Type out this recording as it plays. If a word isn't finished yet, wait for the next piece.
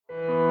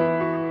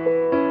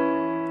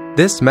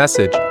This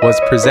message was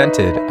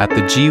presented at the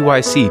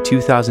GYC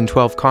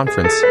 2012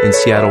 conference in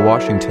Seattle,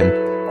 Washington.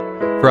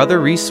 For other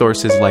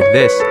resources like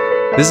this,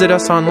 visit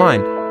us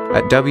online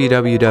at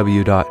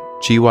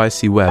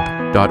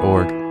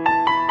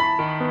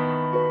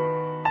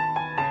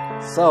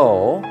www.gycweb.org.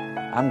 So,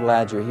 I'm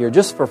glad you're here.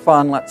 Just for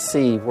fun, let's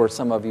see where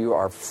some of you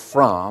are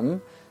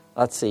from.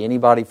 Let's see,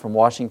 anybody from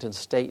Washington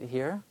State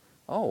here?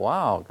 Oh,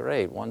 wow,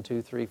 great. 1,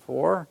 2, 3,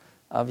 4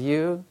 of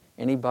you.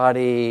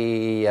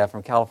 Anybody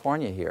from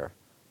California here?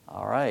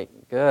 All right,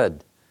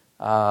 good.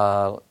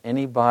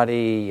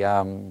 Anybody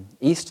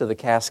east of the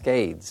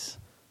Cascades?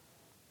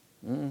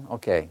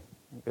 Okay,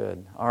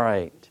 good. All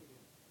right.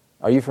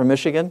 Are you from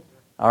Michigan?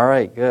 All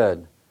right,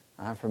 good.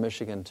 I'm from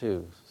Michigan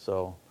too.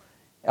 So,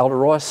 Elder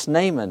Royce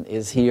Snayman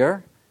is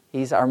here.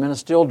 He's our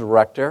ministerial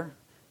director,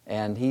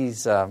 and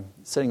he's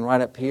sitting right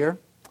up here,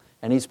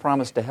 and he's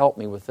promised to help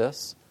me with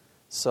this.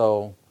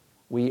 So,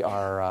 we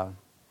are,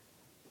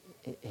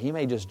 he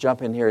may just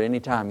jump in here at any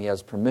time. He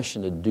has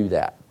permission to do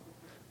that.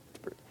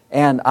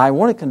 And I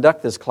want to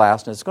conduct this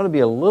class, and it's going to be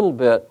a little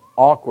bit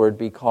awkward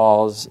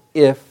because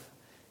if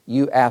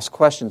you ask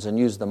questions and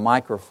use the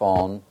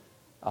microphone,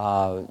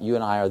 you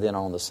and I are then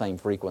on the same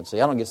frequency.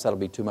 I don't guess that'll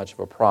be too much of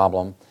a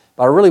problem.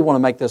 But I really want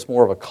to make this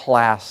more of a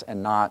class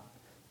and not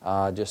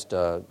just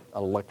a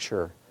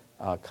lecture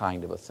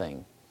kind of a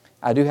thing.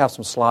 I do have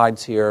some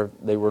slides here.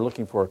 They were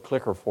looking for a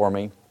clicker for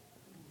me,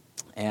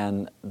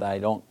 and I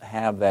don't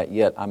have that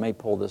yet. I may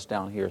pull this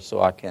down here so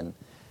I can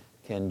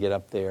get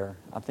up there.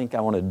 I think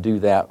I want to do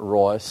that,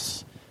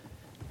 Royce,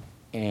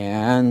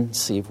 and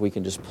see if we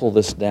can just pull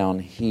this down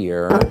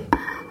here.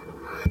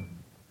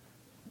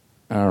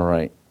 All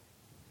right.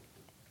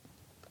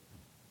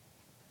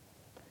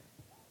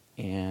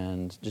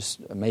 And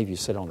just maybe you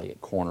sit on the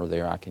corner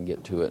there, I can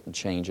get to it and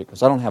change it,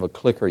 because I don't have a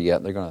clicker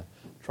yet. They're going to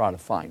try to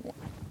find one.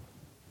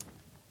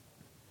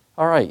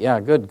 All right, yeah,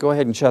 good. Go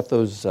ahead and shut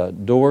those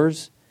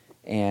doors.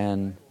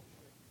 And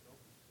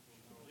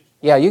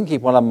yeah, you can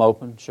keep one of them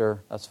open.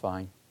 Sure, that's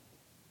fine.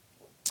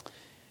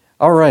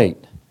 All right.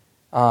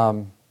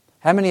 How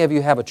many of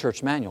you have a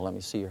church manual? Let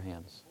me see your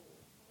hands.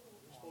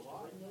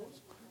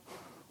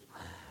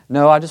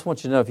 No, I just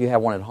want you to know if you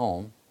have one at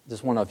home.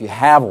 Just want to know if you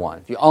have one,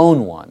 if you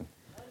own one.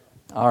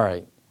 All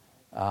right.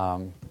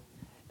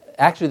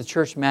 Actually, the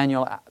church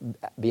manual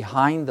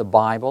behind the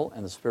Bible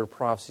and the Spirit of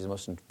Prophecy is the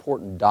most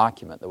important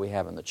document that we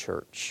have in the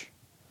church.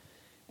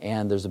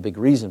 And there's a big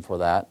reason for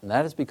that, and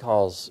that is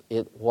because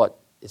it's what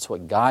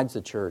guides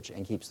the church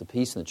and keeps the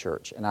peace in the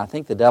church. And I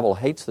think the devil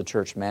hates the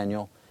church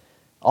manual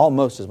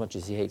almost as much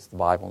as he hates the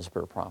Bible and the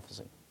Spirit of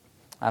Prophecy.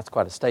 That's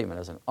quite a statement,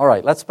 isn't it? All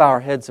right, let's bow our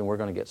heads and we're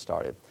going to get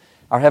started.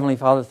 Our Heavenly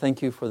Father,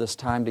 thank you for this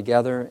time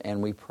together,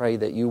 and we pray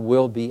that you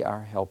will be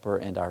our helper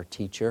and our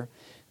teacher,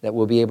 that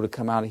we'll be able to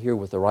come out of here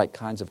with the right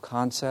kinds of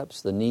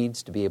concepts, the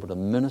needs to be able to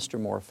minister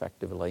more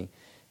effectively.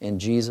 In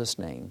Jesus'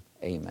 name,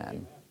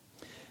 amen.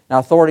 Now,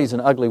 authority is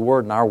an ugly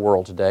word in our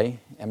world today.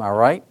 Am I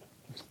right?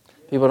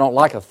 People don't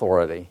like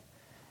authority.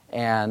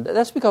 And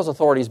that's because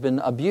authority has been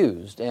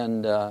abused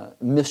and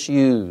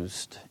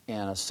misused in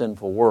a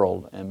sinful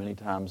world, and many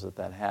times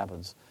that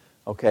happens.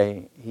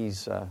 Okay,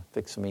 he's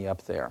fixing me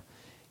up there.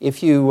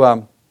 If you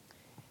go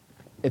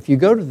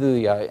to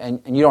the,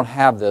 and you don't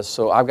have this,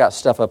 so I've got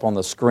stuff up on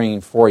the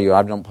screen for you.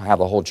 I don't have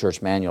the whole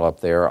church manual up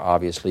there,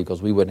 obviously,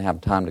 because we wouldn't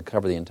have time to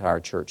cover the entire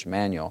church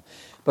manual.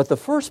 But the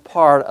first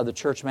part of the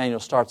church manual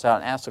starts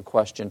out and asks a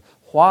question,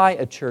 why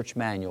a church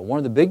manual? One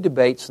of the big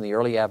debates in the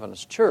early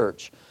Adventist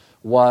church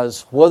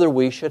was whether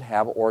we should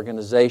have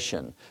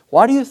organization.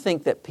 Why do you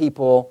think that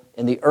people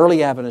in the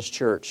early Adventist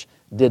church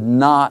did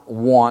not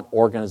want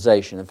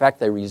organization? In fact,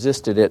 they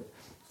resisted it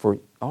for,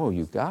 oh,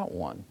 you got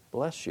one.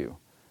 Bless you.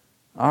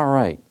 All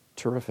right.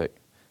 Terrific.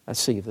 Let's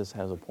see if this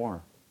has a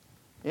pointer.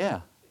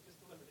 Yeah.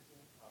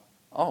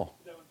 Oh.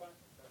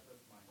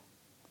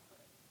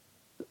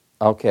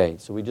 Okay,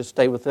 so we just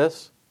stay with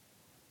this?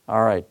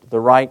 All right. The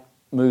right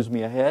moves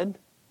me ahead?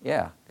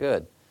 Yeah,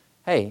 good.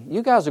 Hey,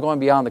 you guys are going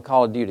beyond the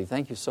call of duty.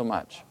 Thank you so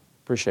much.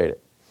 Appreciate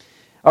it.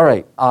 All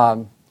right.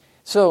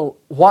 So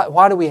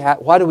why do we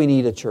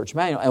need a church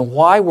manual? And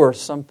why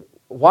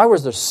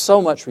was there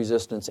so much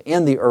resistance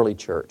in the early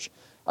church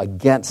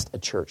against a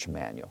church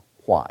manual?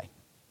 Why?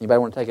 Anybody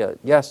want to take a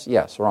yes?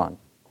 Yes, Ron.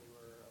 We were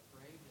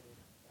afraid that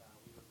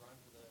we would run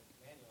to the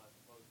manual as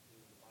opposed to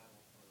the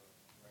Bible for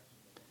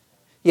direction.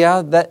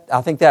 Yeah,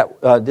 I think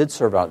that did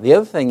serve out. The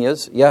other thing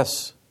is,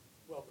 yes.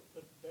 Well,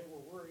 but they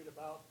were worried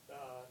about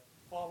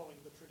following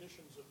the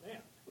traditions of men.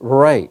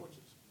 Right. Which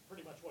is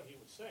pretty much what he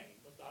was saying.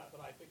 But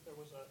I think there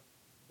was a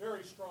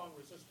very strong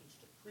resistance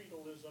to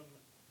creedalism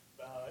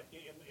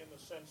in the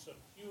sense of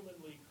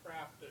humanly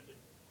crafted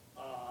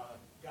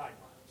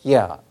guidelines.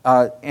 Yeah,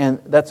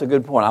 and that's a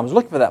good point. I was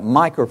looking for that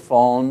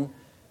microphone.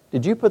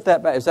 Did you put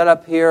that back? Is that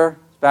up here?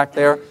 It's back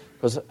there?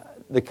 Because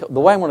the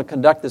way I'm going to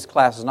conduct this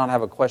class is not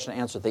have a question and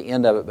answer at the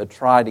end of it, but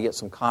try to get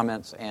some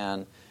comments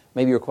and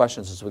maybe your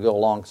questions as we go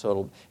along.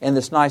 And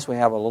it's nice we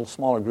have a little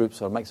smaller group,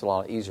 so it makes it a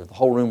lot easier. If the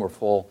whole room were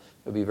full,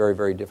 it would be very,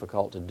 very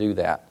difficult to do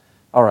that.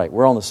 All right,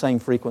 we're on the same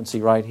frequency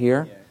right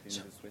here. Yeah, if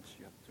you need to switch,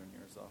 you have to turn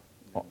yours off.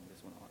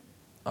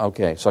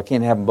 Okay, so I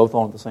can't have them both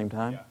on at the same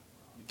time? Yeah.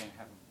 You can't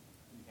have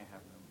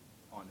them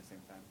on at the same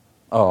time.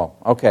 Oh,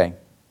 okay.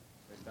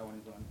 So if that one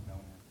is on, that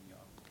one has to be off.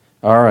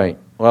 All right.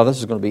 Well, this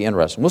is going to be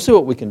interesting. We'll see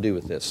what we can do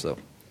with this, though.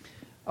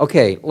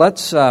 Okay,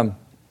 let's...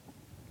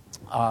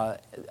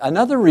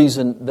 another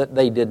reason that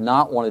they did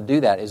not want to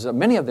do that is that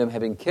many of them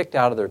have been kicked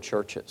out of their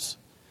churches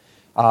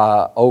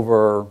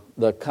over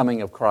the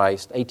coming of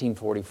Christ,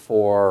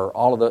 1844,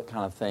 all of that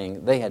kind of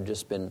thing. They had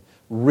just been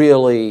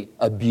really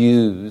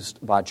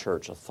abused by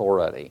church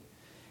authority.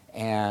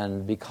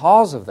 And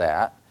because of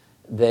that,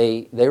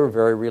 they were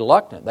very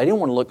reluctant. They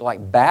didn't want to look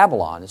like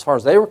Babylon. As far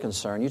as they were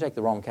concerned, you take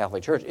the Roman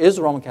Catholic Church. Is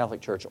the Roman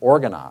Catholic Church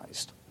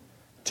organized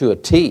to a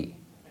T?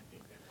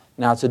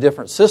 Now, it's a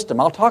different system.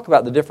 I'll talk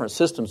about the different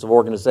systems of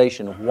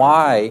organization,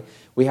 why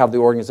we have the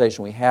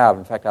organization we have.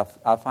 In fact,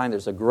 I find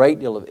there's a great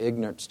deal of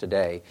ignorance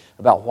today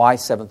about why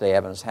Seventh-day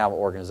Adventists have an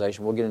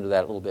organization. We'll get into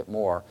that a little bit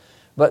more.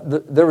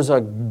 But there was a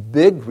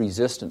big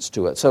resistance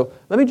to it. So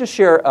let me just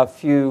share a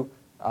few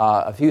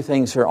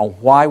things here on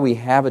why we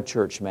have a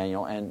church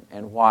manual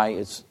and why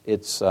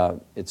it's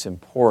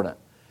important.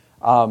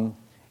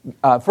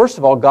 First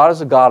of all, God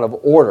is a God of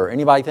order.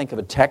 Anybody think of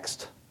a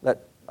text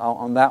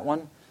on that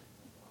one?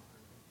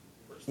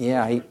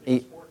 Yeah,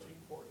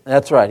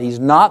 that's right. He's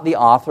not the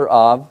author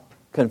of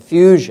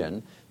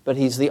confusion, but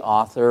he's the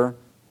author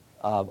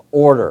of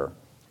order.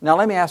 Now,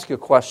 let me ask you a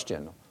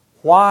question.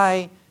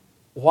 Why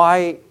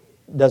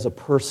does a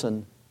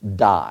person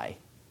die?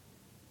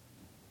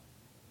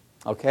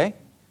 Okay?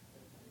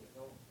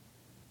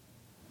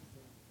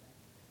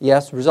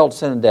 Yes, result of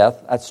sin and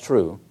death. That's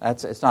true.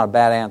 It's not a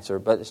bad answer,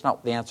 but it's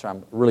not the answer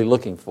I'm really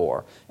looking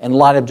for in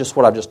light of just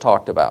what I've just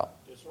talked about.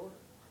 Disorder.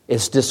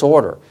 It's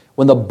disorder.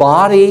 When the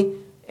body...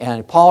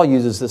 And Paul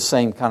uses this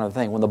same kind of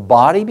thing. When the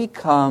body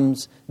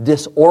becomes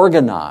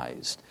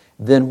disorganized,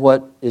 then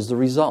what is the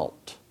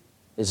result?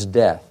 Is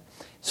death.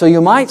 So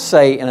you might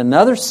say, in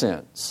another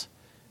sense,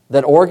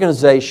 that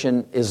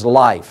organization is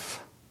life.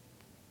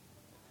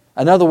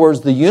 In other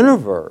words, the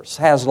universe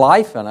has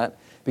life in it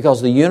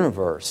because the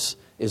universe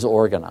is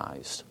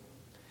organized.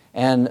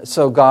 And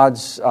so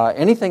God's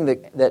anything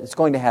that's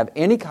going to have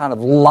any kind of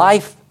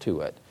life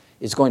to it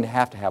is going to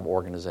have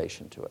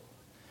organization to it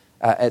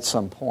at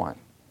some point.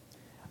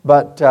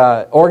 But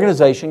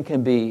organization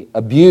can be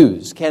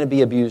abused. Can it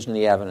be abused in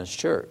the Adventist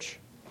Church?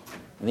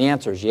 And the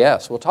answer is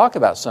yes. We'll talk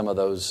about some of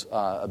those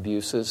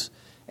abuses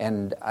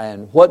and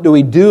what do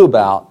we do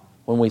about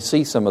when we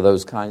see some of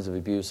those kinds of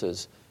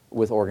abuses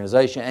with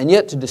organization. And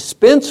yet to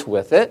dispense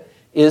with it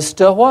is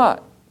to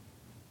what?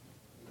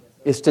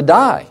 Is to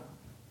die.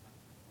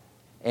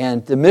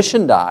 And the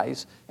mission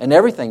dies and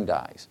everything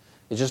dies.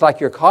 It's just like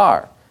your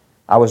car.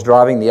 I was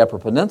driving the Upper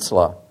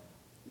Peninsula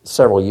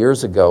several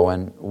years ago,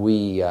 and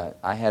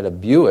I had a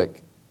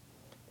Buick,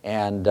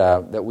 and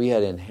that we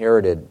had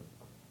inherited,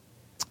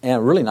 and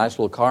a really nice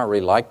little car. I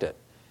really liked it.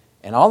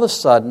 And all of a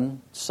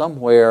sudden,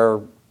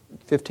 somewhere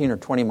 15 or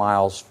 20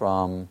 miles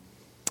from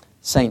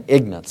St.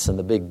 Ignatz and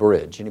the Big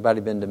Bridge. Anybody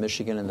been to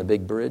Michigan and the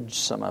Big Bridge?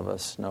 Some of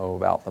us know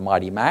about the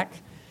Mighty Mac.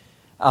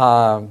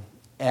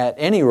 At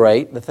any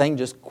rate, the thing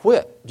just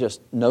quit. Just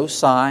no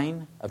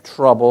sign of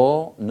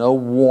trouble, no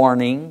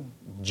warning,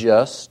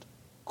 just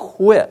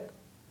quit.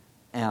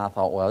 And I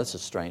thought, well, this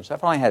is strange. So I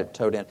finally had it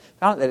towed in.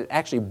 Found that it had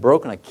actually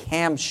broken a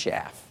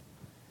camshaft.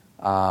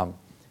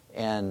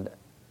 And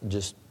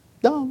just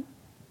done.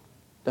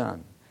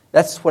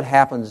 That's what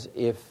happens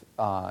if,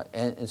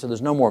 and so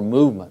there's no more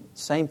movement.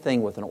 Same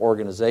thing with an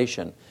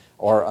organization,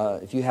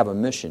 or if you have a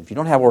mission. If you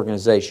don't have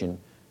organization,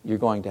 you're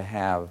going to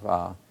have,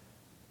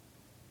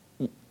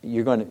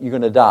 you're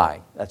going to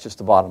die. That's just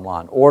the bottom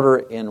line. Order,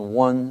 in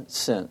one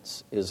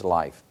sense, is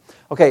life.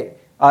 Okay.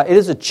 It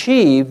is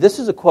achieved, this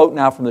is a quote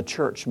now from the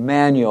church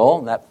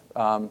manual, that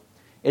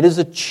it is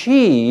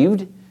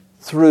achieved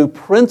through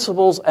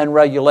principles and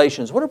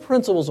regulations. What are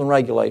principles and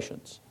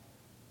regulations?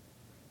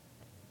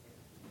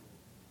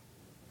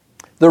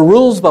 The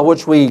rules by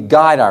which we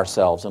guide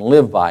ourselves and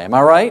live by. Am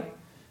I right?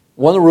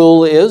 One of the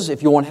rules is,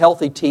 if you want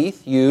healthy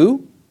teeth,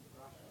 you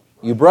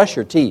brush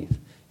your teeth.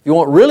 If you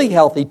want really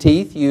healthy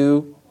teeth,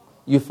 you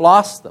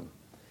floss them.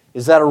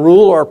 Is that a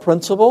rule or a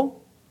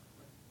principle?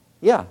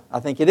 Yeah, I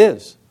think it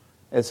is.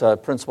 It's a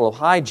principle of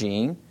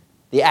hygiene.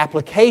 The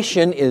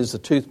application is the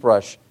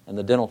toothbrush and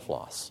the dental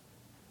floss.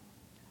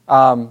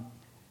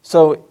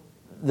 So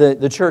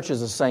the church is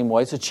the same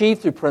way. It's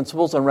achieved through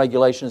principles and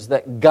regulations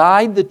that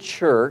guide the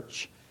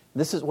church.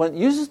 This is when it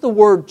uses the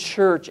word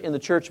church in the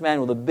church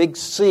manual, the big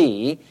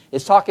C,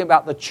 it's talking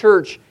about the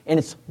church in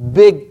its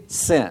big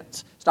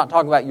sense. It's not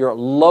talking about your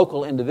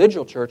local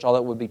individual church, although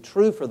it would be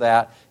true for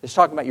that. It's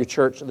talking about your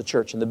church, the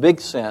church in the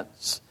big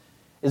sense.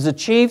 Is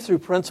achieved through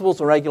principles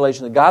and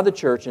regulations that guide the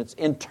church in its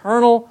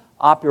internal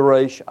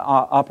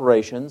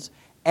operations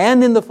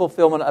and in the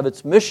fulfillment of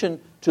its mission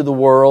to the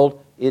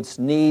world. It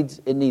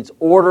needs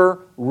order,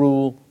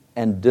 rule,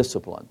 and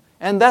discipline.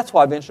 And that's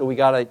why eventually we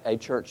got a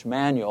church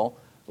manual.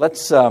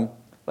 Let's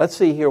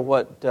see here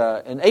what,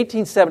 in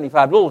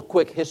 1875, a little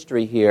quick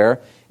history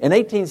here. In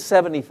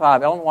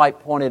 1875, Ellen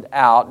White pointed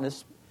out, and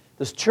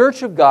this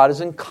Church of God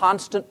is in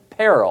constant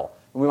peril.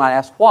 And we might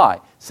ask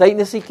why. Satan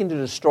is seeking to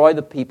destroy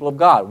the people of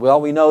God.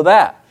 Well, we know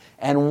that.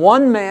 And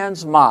one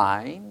man's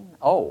mind,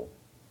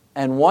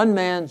 and one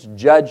man's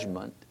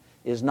judgment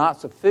is not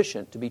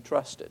sufficient to be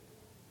trusted.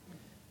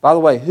 By the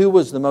way, who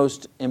was the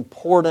most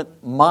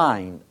important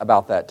mind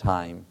about that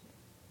time?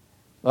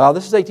 Well,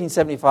 this is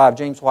 1875.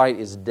 James White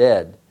is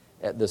dead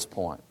at this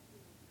point.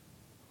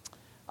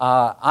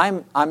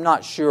 I'm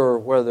not sure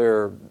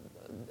whether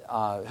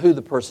who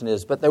the person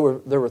is, but there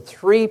were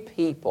three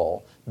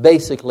people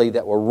basically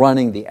that were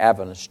running the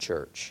Adventist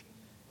church.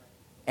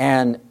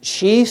 And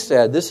she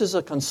said this is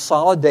a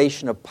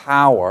consolidation of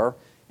power,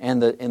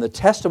 and the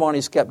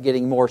testimonies kept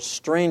getting more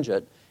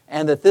stringent,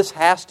 and that this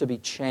has to be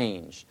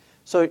changed.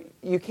 So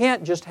you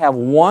can't just have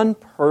one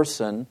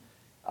person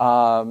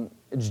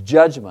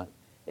judgment.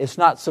 It's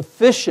not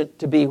sufficient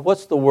to be,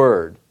 what's the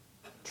word?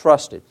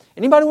 Trusted.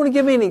 Anybody want to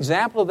give me an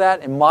example of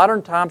that in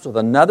modern times with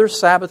another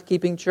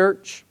Sabbath-keeping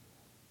church?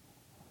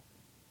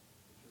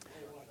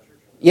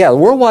 Yeah, the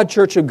Worldwide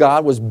Church of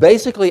God was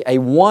basically a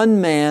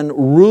one-man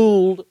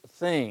ruled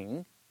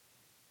thing.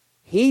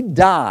 He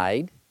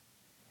died.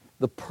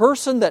 The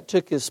person that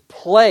took his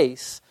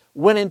place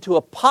went into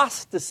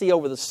apostasy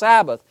over the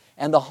Sabbath,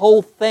 and the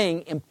whole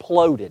thing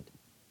imploded.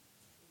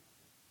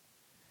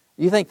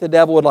 You think the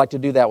devil would like to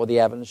do that with the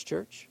Adventist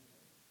church?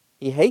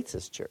 He hates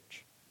this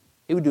church.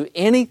 He would do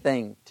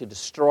anything to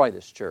destroy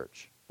this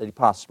church that he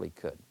possibly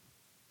could.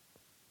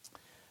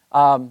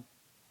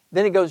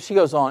 Then she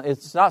goes on.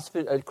 It's not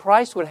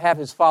Christ would have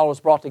his followers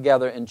brought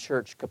together in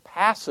church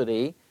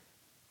capacity.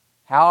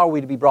 How are we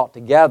to be brought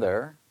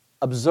together?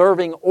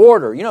 Observing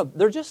order. You know,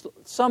 there are just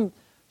some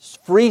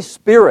free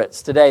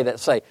spirits today that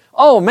say,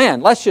 "Oh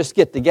man, let's just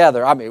get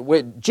together. I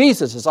mean,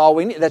 Jesus is all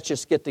we need. Let's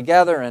just get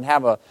together and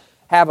have a."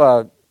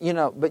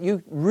 But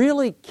you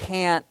really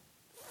can't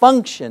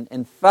function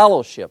in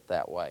fellowship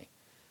that way.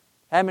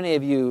 How many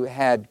of you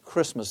had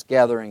Christmas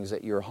gatherings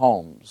at your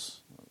homes?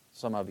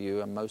 Some of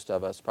you, and most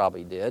of us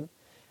probably did.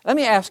 Let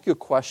me ask you a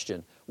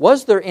question.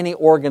 Was there any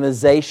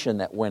organization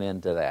that went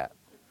into that?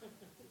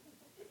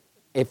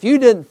 If you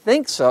didn't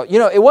think so,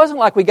 it wasn't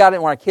like we got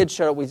in when our kids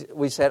showed up,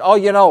 we said,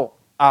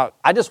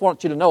 I just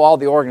want you to know all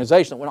the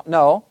organization.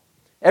 No,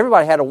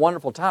 everybody had a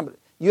wonderful time. But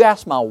you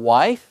ask my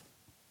wife,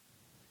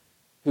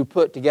 who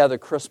put together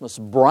Christmas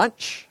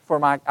brunch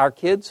for our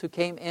kids who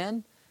came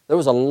in, there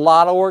was a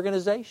lot of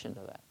organization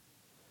to that.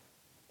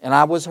 And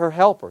I was her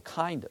helper,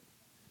 kind of.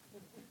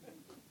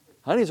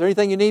 Honey, is there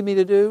anything you need me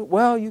to do?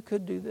 Well, you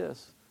could do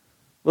this.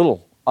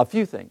 A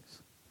few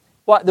things.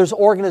 Well, there's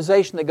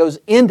organization that goes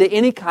into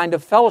any kind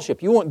of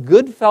fellowship. You want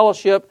good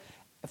fellowship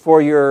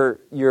for your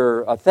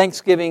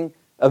Thanksgiving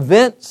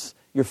events,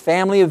 your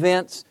family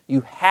events. You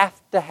have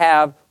to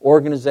have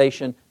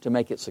organization to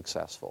make it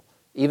successful,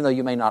 even though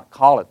you may not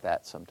call it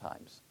that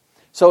sometimes.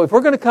 So if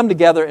we're going to come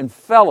together in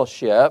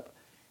fellowship,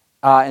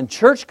 in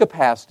church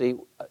capacity,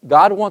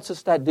 God wants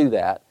us to do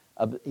that.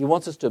 He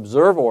wants us to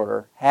observe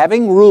order,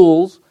 having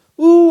rules.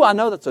 Ooh, I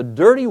know that's a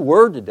dirty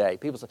word today.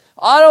 People say,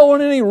 I don't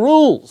want any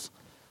rules.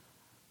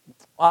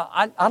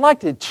 I'd like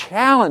to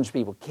challenge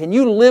people. Can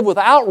you live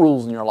without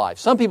rules in your life?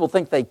 Some people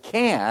think they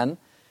can,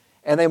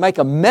 and they make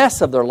a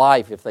mess of their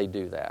life if they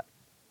do that.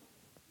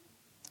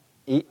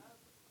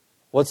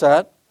 What's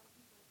that?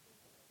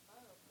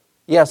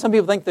 Yeah, some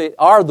people think they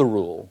are the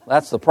rule.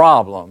 That's the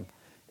problem.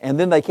 And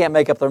then they can't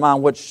make up their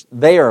mind which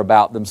they are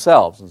about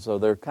themselves. And so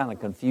they're kind of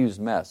a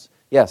confused mess.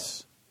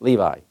 Yes,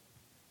 Levi.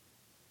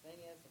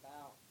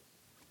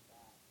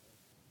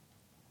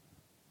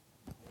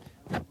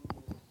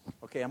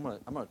 Okay, I'm going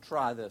to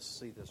try this,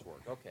 see this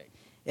work. Okay.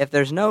 If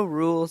there's no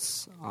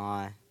rules,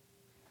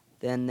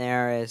 then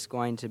there is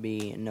going to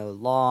be no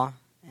law.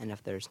 And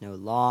if there's no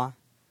law,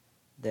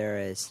 there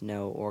is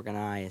no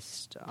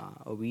organized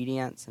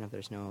obedience. And if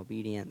there's no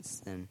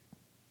obedience, then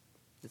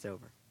it's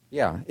over.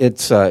 Yeah,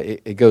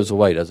 it goes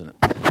away, doesn't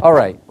it? All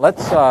right,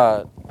 let's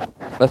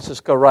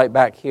just go right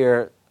back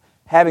here.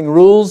 Having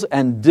rules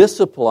and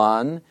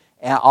discipline,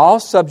 and all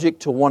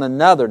subject to one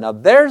another. Now,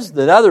 there's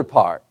the other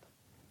part.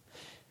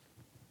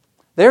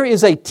 There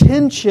is a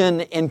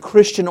tension in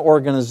Christian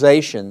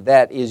organization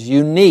that is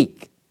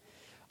unique.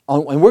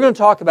 And we're going to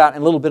talk about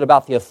in a little bit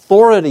about the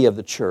authority of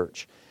the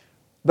church.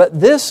 But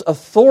this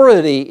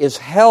authority is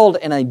held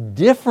in a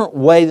different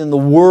way than the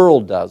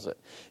world does it.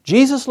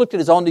 Jesus looked at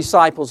his own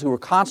disciples who were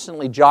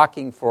constantly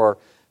jockeying for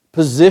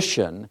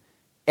position,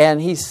 and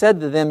he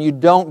said to them, you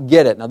don't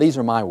get it. Now, these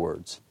are my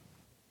words.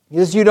 He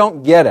says, you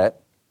don't get it.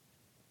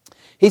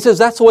 He says,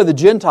 that's the way the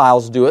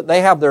Gentiles do it.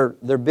 They have their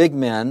big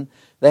men.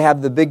 They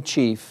have the big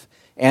chief.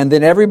 And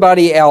then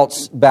everybody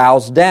else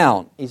bows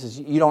down. He says,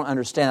 you don't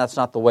understand. That's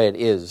not the way it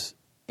is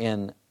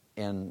in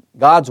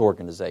God's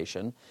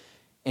organization.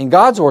 In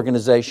God's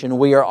organization,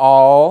 we are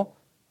all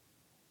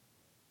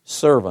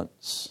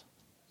servants.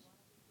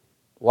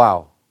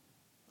 Wow.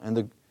 And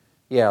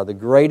the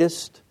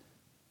greatest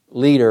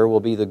leader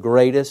will be the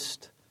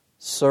greatest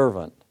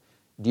servant.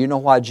 Do you know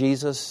why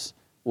Jesus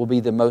will be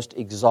the most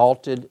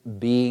exalted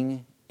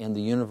being in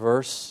the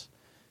universe?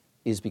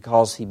 Is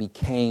because he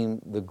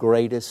became the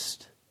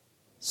greatest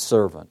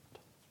servant.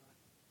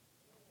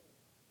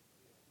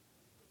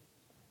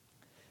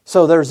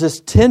 So there's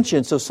this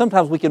tension. So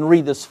sometimes we can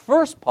read this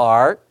first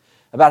part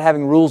about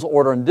having rules,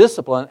 order, and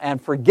discipline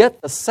and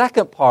forget the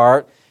second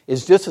part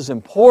is just as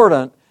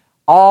important,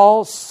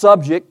 all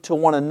subject to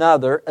one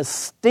another,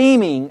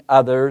 esteeming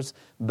others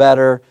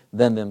better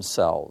than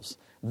themselves.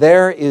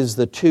 There is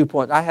the 2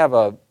 points. I have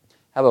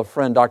a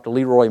friend, Dr.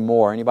 Leroy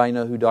Moore. Anybody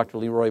know who Dr.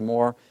 Leroy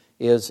Moore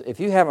is? If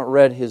you haven't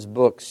read his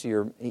books,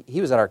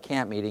 he was at our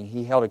camp meeting.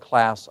 He held a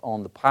class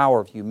on the power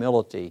of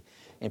humility.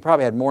 And he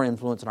probably had more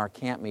influence in our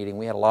camp meeting.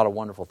 We had a lot of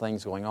wonderful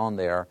things going on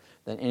there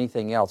than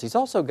anything else. He's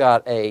also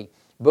got a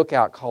book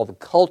out called The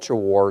Culture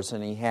Wars,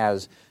 and he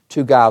has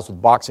two guys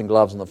with boxing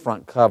gloves on the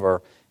front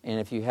cover. And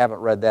if you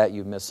haven't read that,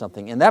 you've missed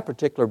something. In that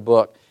particular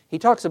book, he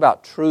talks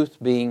about truth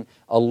being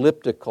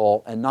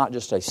elliptical and not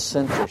just a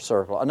center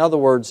circle. In other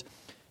words,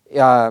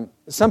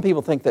 some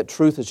people think that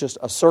truth is just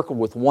a circle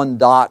with one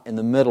dot in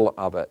the middle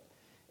of it.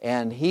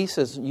 And he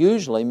says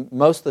usually,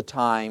 most of the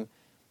time,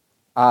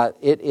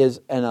 it is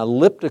an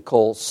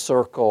elliptical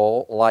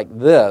circle like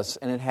this,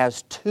 and it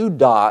has two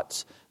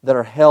dots that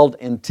are held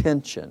in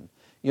tension.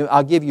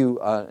 I'll give you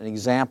an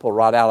example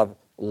right out of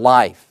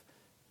life.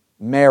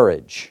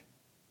 Marriage.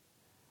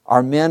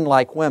 Are men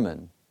like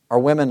women? Are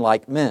women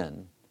like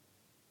men?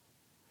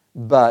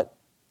 But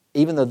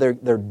even though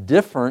they're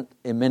different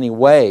in many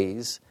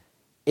ways,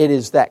 it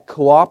is that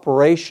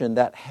cooperation,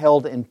 that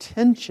held in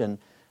tension,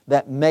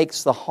 that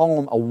makes the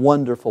home a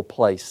wonderful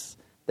place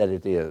that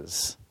it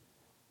is.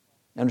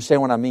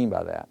 Understand what I mean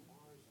by that?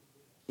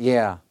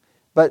 Yeah.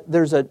 But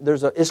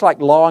it's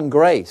like law and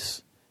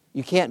grace.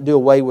 You can't do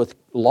away with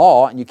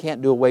law and you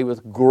can't do away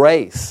with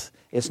grace.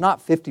 It's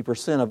not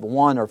 50% of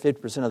one or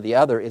 50% of the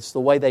other. It's the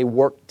way they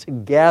work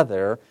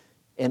together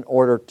in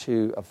order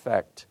to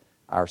affect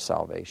our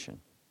salvation.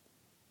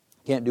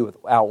 Can't do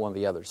it without one or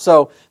the other.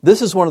 So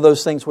this is one of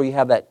those things where you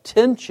have that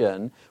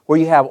tension, where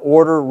you have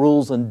order,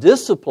 rules, and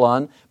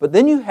discipline, but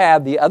then you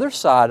have the other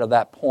side of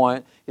that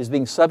point is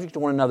being subject to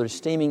one another,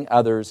 esteeming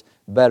others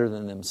better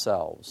than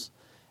themselves.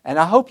 And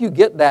I hope you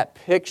get that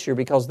picture,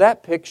 because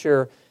that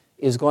picture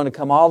is going to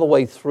come all the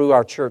way through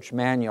our church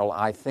manual,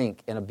 I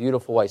think, in a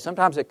beautiful way.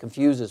 Sometimes it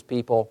confuses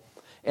people.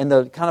 In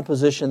the kind of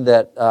position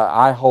that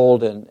I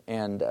hold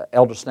and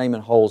Elder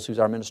Snaman holds, who's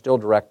our ministerial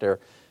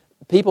director,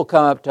 people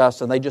come up to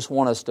us and they just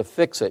want us to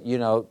fix it.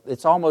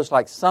 It's almost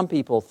like some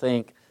people,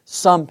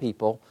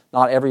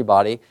 not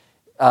everybody,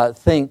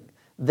 think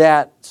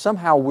that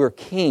somehow we're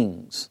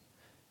kings.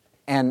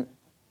 And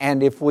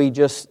if we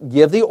just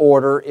give the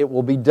order, it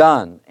will be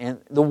done. And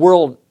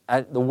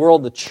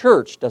the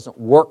church doesn't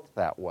work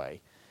that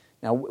way.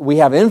 Now, we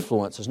have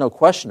influence. There's no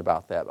question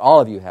about that.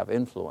 All of you have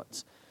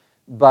influence.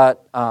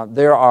 But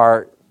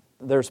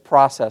there's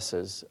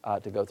processes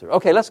to go through.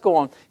 Okay, let's go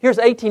on. Here's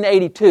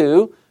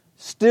 1882.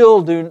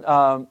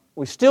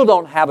 We still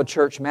don't have a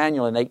church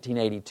manual in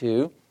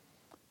 1882.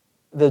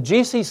 The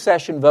GC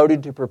session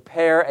voted to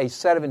prepare a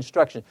set of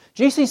instructions.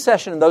 GC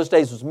session in those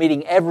days was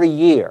meeting every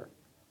year.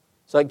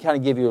 So I can kind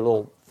of give you a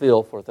little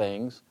feel for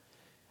things.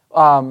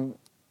 Had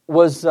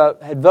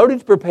voted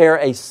to prepare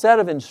a set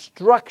of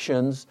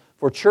instructions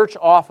for church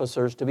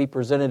officers to be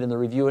presented in the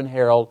Review and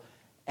Herald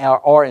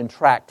or in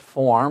tract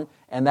form,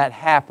 and that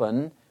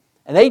happened.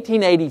 In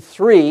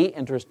 1883,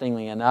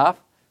 interestingly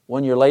enough,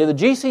 1 year later, the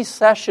GC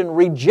session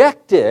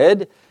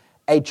rejected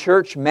a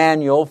church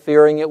manual,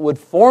 fearing it would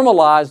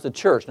formalize the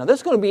church. Now,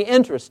 this is going to be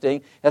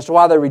interesting as to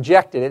why they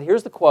rejected it.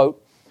 Here's the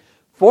quote: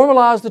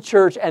 "Formalize the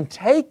church and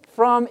take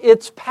from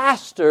its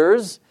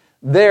pastors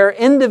their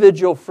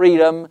individual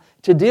freedom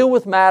to deal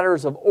with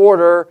matters of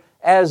order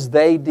as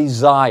they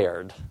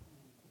desired."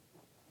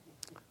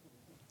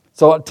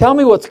 So tell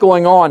me what's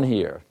going on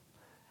here.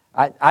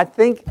 I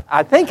think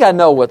I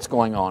know what's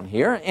going on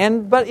here,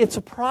 but it's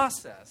a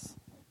process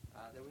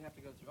that we have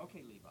to go through.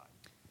 Okay, Levi.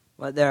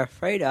 What they're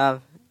afraid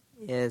of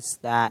is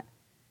that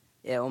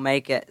it will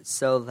make it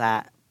so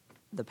that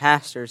the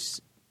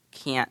pastors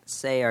can't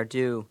say or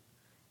do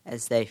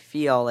as they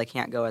feel. They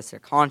can't go as their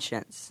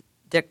conscience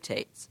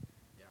dictates.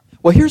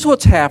 Well, here's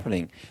what's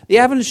happening. The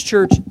Adventist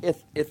Church,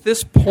 at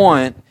this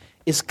point,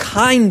 is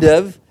kind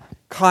of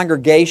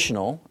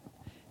congregational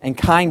and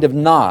kind of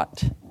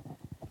not.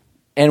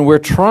 And we're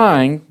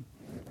trying,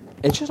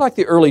 it's just like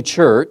the early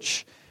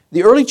church.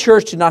 The early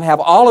church did not have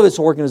all of its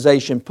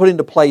organization put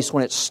into place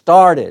when it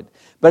started.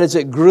 But as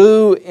it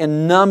grew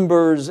in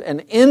numbers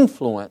and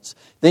influence,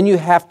 then you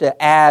have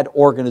to add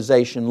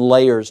organization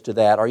layers to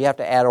that, or you have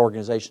to add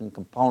organization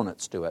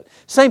components to it.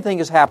 Same thing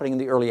is happening in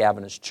the early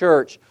Adventist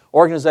church.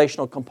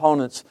 Organizational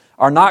components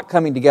are not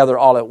coming together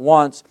all at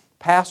once.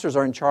 Pastors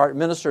are in charge,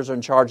 ministers are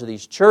in charge of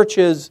these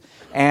churches,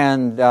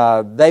 and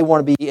they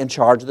want to be in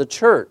charge of the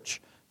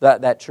church,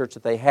 that church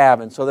that they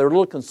have. And so they're a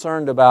little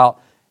concerned about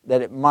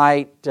that it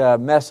might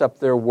mess up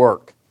their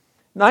work.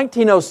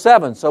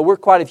 1907, so we're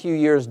quite a few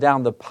years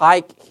down the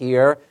pike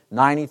here,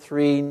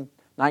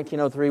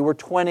 1903, we're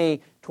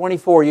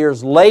 24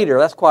 years later,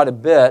 that's quite a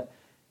bit.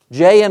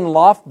 J.N.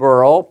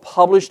 Loughborough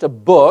published a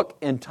book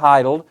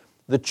entitled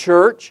The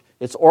Church,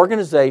 Its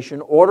Organization,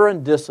 Order,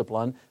 and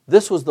Discipline.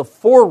 This was the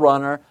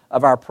forerunner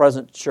of our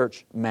present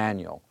church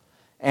manual.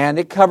 And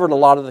it covered a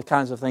lot of the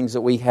kinds of things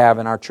that we have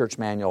in our church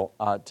manual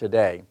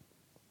today.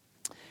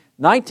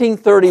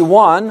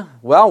 1931,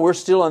 well, we're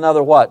still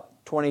another,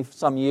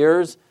 20-some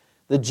years.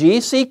 The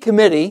GC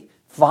committee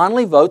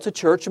finally votes a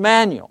church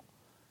manual.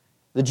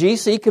 The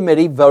GC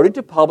committee voted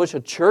to publish a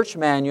church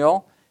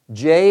manual,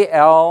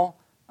 J.L.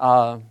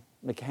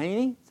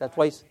 McHaney? Is that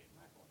place?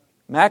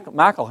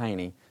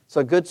 McElhaney. It's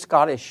a good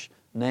Scottish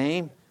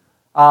name.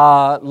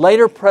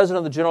 Later, President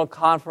of the General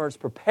Conference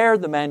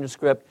prepared the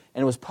manuscript,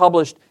 and it was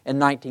published in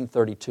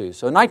 1932.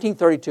 So in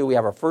 1932, we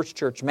have our first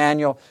church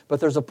manual, but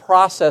there's a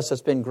process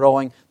that's been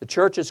growing. The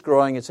church is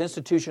growing, its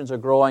institutions are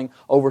growing,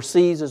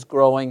 overseas is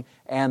growing,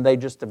 and they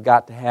just have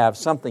got to have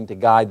something to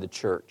guide the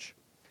church.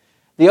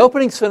 The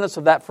opening sentence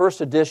of that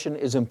first edition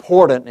is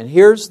important, and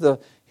here's the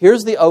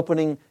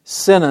opening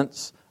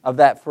sentence of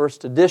that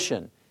first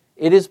edition.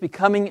 It is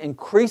becoming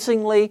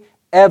increasingly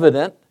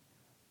evident,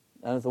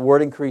 and the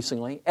word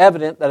increasingly,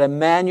 evident that a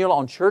manual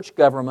on church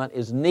government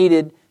is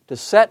needed to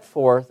set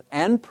forth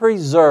and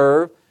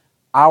preserve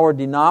our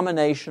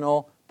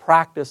denominational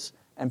practice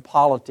and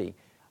polity.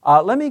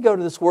 Let me go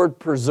to this word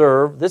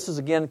preserve. This is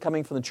again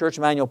coming from the church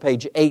manual,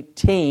 page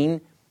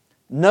 18.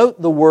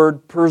 Note the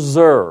word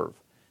preserve.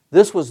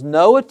 This was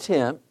no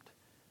attempt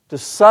to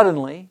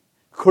suddenly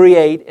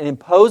create and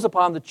impose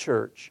upon the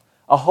church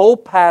a whole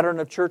pattern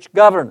of church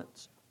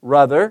governance.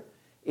 Rather,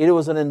 it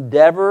was an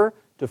endeavor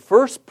to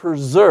first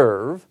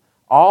preserve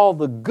all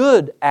the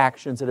good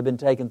actions that have been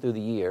taken through the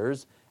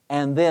years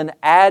and then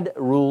add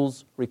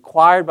rules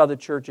required by the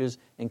church's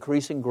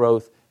increasing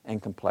growth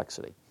and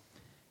complexity.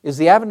 Is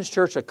the Adventist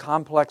Church a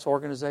complex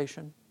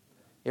organization?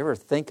 You ever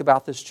think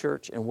about this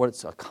church and what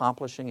it's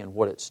accomplishing and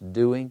what it's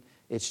doing?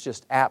 It's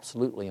just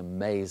absolutely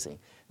amazing.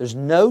 There's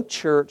no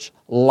church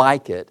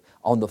like it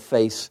on the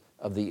face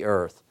of the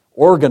earth,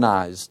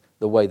 organized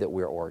the way that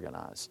we're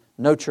organized.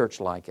 No church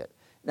like it.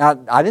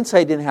 Now, I didn't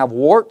say it didn't have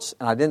warts,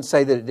 and I didn't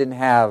say that it didn't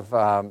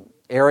have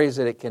areas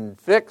that it can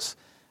fix,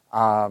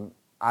 but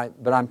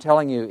I'm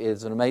telling you,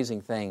 it's an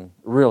amazing thing,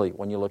 really,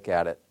 when you look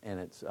at it in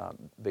its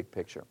big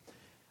picture.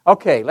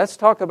 Okay, let's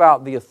talk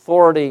about the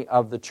authority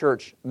of the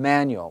church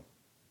manual.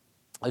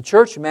 The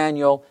church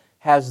manual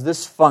has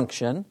this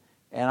function,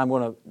 and I'm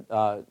going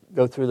to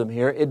go through them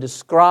here. It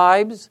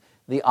describes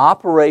the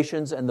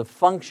operations and the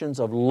functions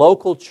of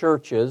local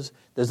churches.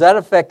 Does that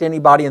affect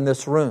anybody in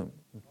this room?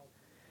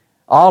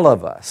 All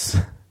of us.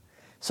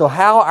 So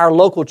how our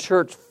local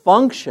church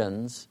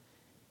functions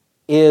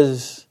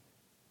is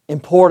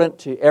important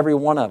to every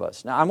one of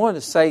us. Now, I'm going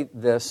to say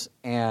this,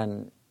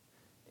 and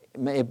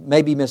it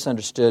may be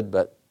misunderstood,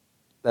 but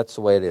that's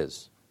the way it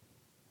is.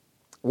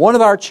 One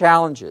of our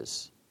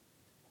challenges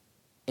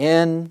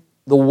in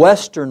the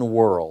Western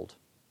world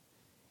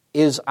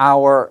is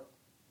our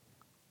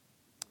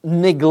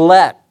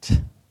neglect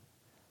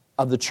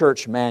of the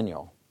church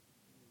manual.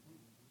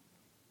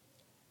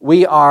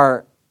 We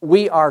are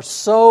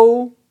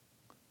so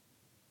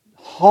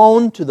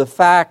honed to the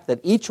fact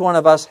that each one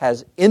of us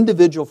has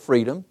individual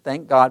freedom,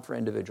 thank God for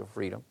individual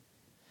freedom,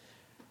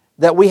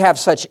 that we have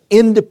such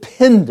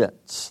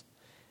independence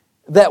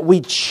that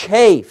we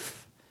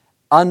chafe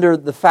under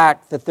the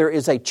fact that there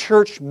is a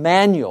church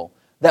manual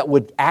that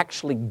would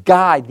actually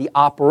guide the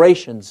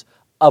operations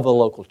of a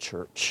local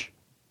church.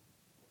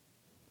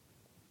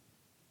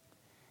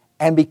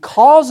 And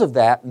because of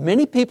that,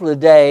 many people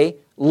today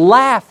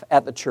laugh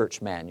at the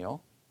church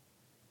manual.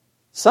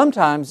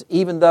 Sometimes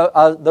even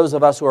though those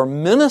of us who are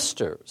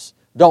ministers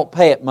don't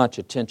pay it much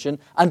attention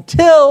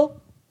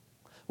until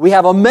we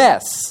have a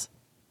mess.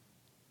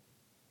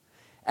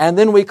 And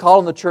then we call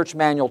on the church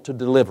manual to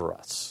deliver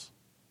us.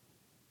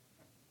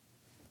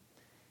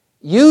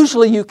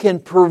 Usually you can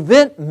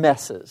prevent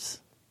messes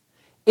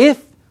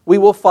if we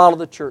will follow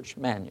the church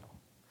manual.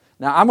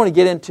 Now I'm going to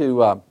get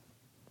into,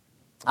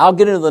 I'll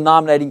get into the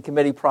nominating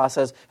committee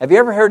process. Have you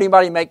ever heard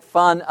anybody make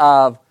fun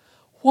of,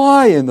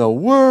 why in the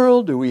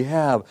world do we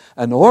have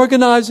an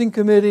organizing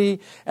committee,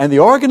 and the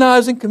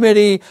organizing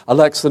committee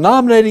elects the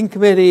nominating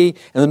committee,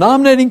 and the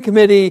nominating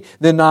committee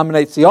then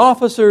nominates the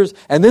officers,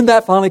 and then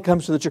that finally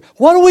comes to the church.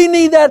 Why do we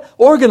need that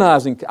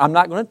organizing? I'm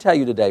not going to tell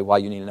you today why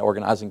you need an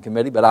organizing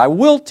committee, but I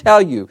will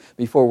tell you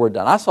before we're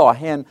done. I saw a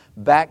hand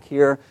back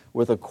here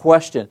with a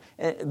question.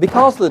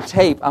 Because of the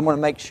tape, I'm going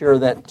to make sure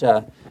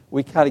that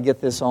we kind of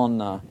get this on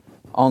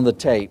the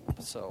tape.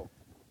 So,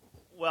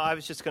 well, I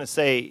was just going to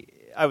say,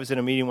 I was in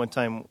a meeting one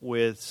time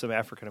with some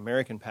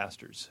African-American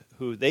pastors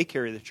who they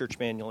carry the church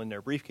manual in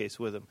their briefcase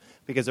with them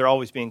because they're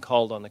always being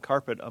called on the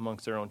carpet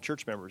amongst their own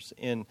church members.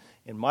 In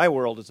my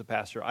world as a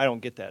pastor, I don't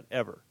get that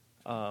ever.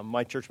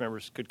 My church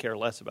members could care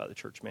less about the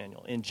church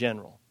manual in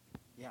general.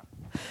 Yeah,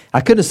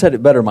 I could have said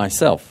it better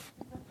myself.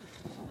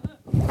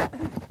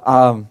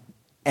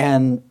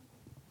 And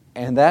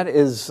that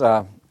is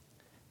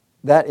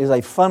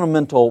a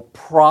fundamental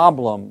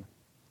problem,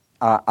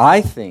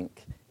 I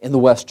think, in the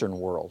Western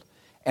world.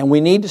 And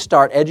we need to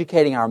start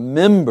educating our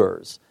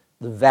members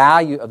the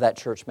value of that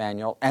church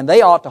manual, and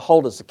they ought to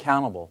hold us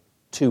accountable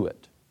to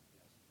it.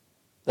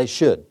 They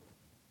should.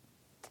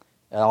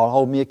 They'll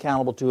hold me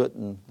accountable to it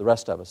and the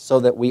rest of us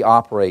so that we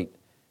operate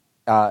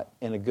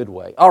in a good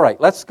way. All right,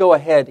 let's go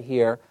ahead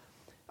here.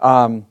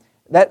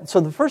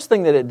 So the first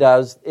thing that it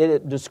does,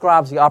 it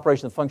describes the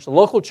operation and function of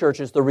local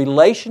churches, the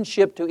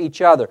relationship to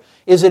each other.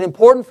 Is it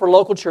important for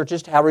local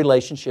churches to have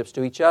relationships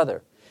to each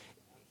other?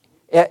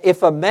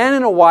 If a man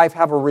and a wife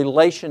have a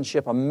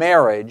relationship, a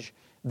marriage,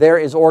 there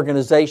is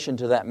organization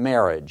to that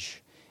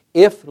marriage.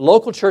 If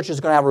local church is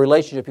going to have a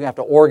relationship, you have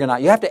to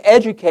organize. You have to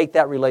educate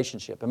that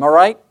relationship. Am I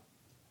right?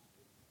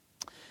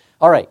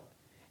 All right.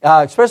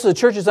 Expresses the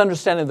church's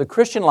understanding of the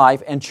Christian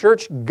life and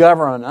church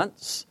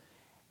governance.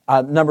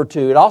 Number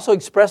 2, it also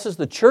expresses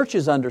the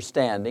church's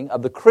understanding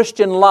of the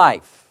Christian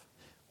life.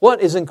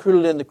 What is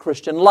included in the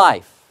Christian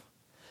life?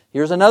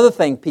 Here's another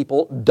thing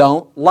people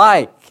don't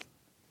like.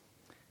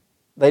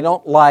 They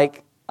don't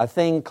like a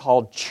thing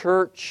called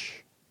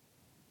church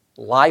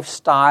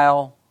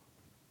lifestyle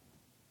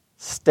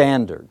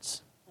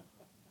standards.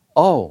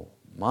 Oh,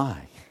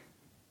 my.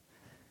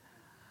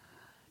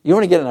 You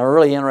want to get in a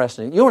really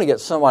interesting, you want to get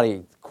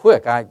somebody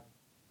quick.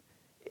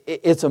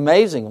 It's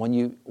amazing when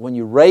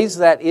you raise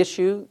that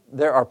issue,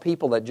 there are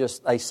people that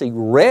they see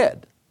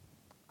red.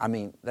 I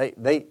mean,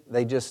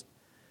 they just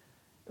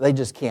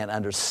can't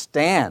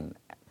understand.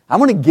 I'm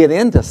going to get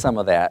into some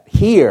of that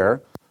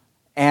here,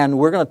 and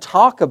we're going to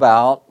talk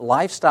about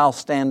lifestyle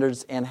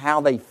standards and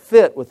how they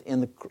fit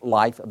within the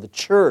life of the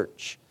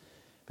church,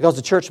 because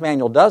the church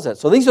manual does that.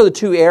 So these are the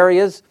 2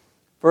 areas.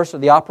 First are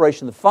the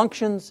operation of the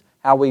functions,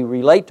 how we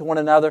relate to one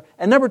another,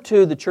 and number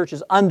 2, the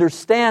church's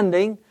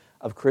understanding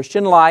of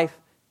Christian life,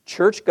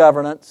 church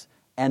governance,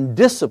 and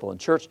discipline.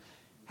 Church.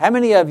 How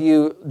many of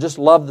you just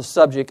love the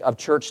subject of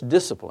church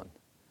discipline?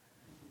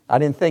 I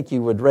didn't think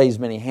you would raise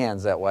many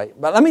hands that way.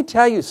 But let me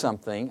tell you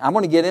something. We're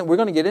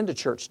going to get into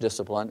church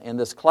discipline in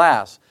this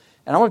class.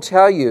 And I want to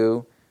tell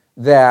you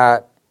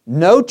that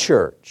no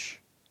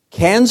church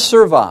can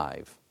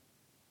survive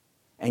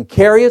and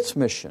carry its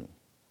mission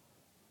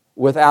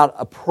without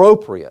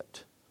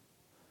appropriate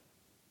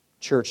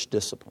church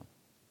discipline.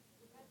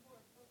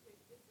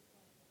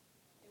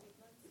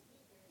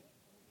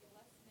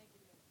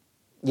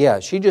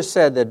 Yeah, she just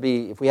said that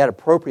if we had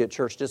appropriate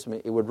church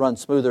discipline, it would run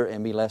smoother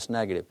and be less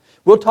negative.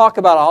 We'll talk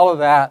about all of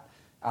that,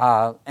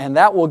 and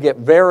that will get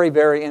very,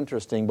 very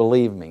interesting,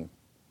 believe me.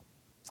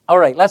 All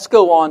right, let's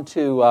go on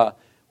to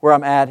where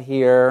I'm at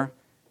here.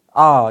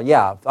 I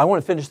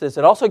want to finish this.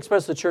 It also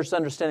expresses the church's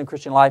understanding of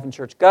Christian life and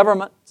church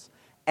governments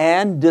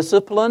and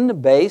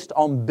discipline based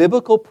on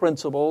biblical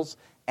principles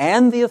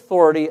and the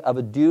authority of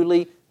a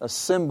duly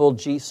assembled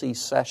GC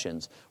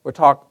sessions. We'll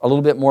talk a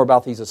little bit more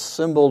about these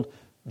assembled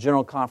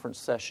General Conference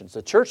sessions.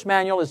 The church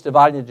manual is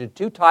divided into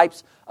 2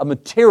 types of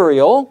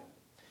material,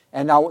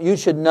 and now you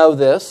should know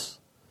this.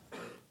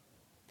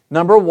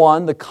 Number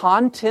 1, the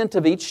content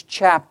of each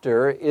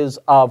chapter is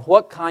of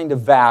what kind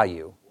of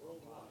value?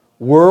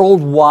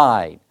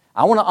 Worldwide.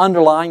 I want to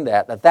underline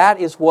that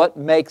is what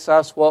makes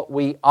us what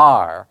we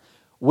are.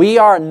 We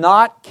are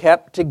not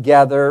kept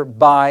together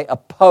by a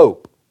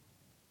pope.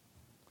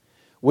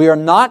 We are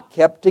not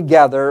kept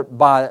together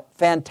by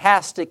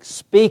fantastic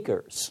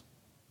speakers.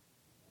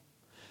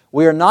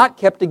 We are not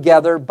kept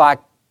together by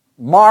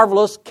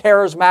marvelous,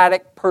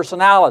 charismatic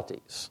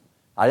personalities.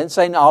 I didn't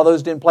say all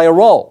those didn't play a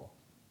role.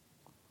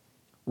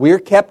 We're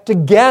kept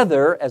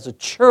together as a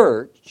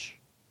church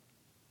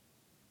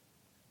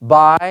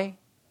by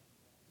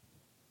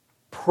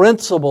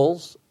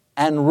principles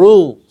and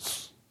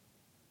rules.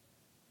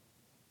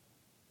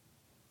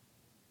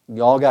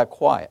 You all got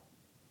quiet.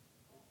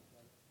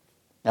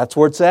 That's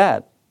where it's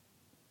at.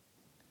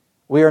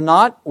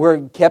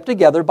 We're kept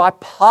together by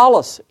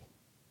policy.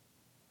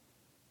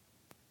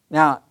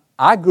 Now,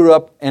 I grew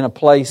up in a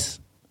place,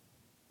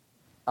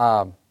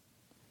 and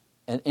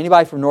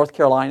anybody from North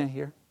Carolina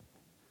here?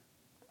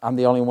 I'm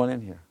the only one in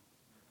here.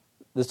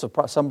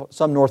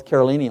 Some North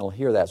Carolinian will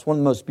hear that. It's one of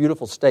the most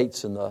beautiful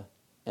states in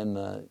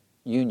the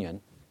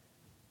Union.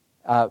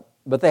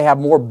 But they have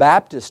more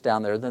Baptists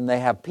down there than they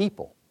have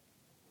people.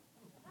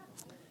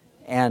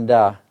 And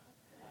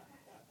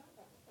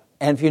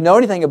if you know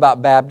anything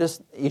about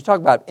Baptists, you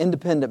talk about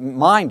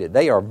independent-minded.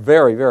 They are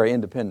very, very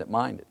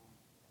independent-minded.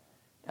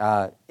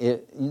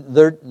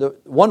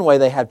 One way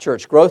they have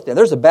church growth,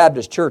 there's a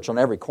Baptist church on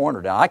every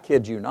corner down. I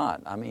kid you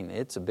not. I mean,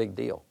 it's a big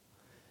deal.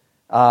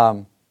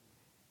 And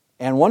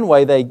one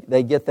way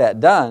they get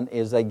that done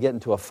is they get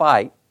into a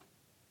fight,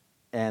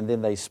 and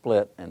then they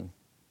split, and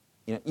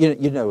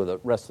you know the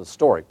rest of the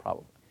story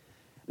probably.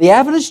 The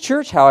Adventist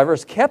church, however,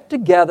 is kept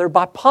together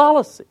by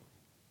policy.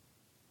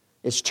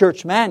 It's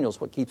church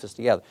manuals what keeps us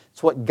together.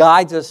 It's what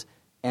guides us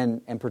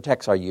and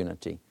protects our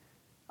unity.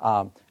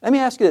 Let me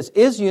ask you this.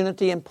 Is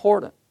unity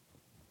important?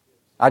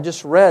 I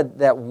just read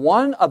that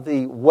one of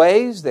the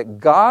ways that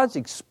God's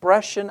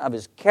expression of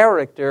His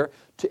character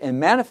and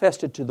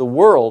manifested to the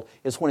world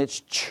is when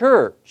its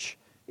church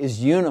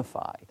is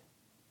unified.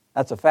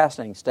 That's a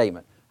fascinating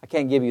statement. I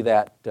can't give you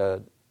that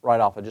right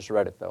off. I just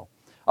read it, though.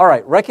 All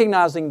right,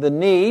 recognizing the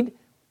need.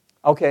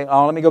 Okay,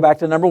 let me go back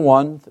to number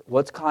 1.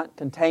 What's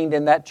contained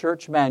in that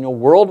church manual?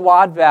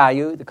 Worldwide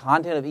value. The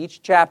content of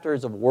each chapter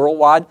is of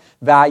worldwide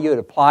value. It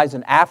applies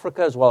in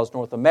Africa as well as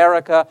North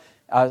America,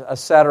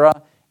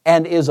 etc.,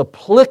 and is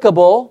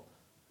applicable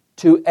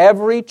to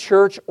every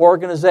church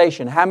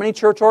organization. How many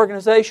church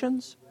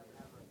organizations?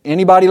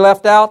 Anybody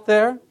left out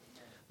there?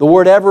 The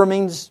word ever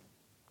means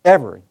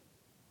every.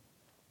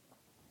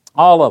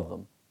 All of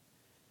them.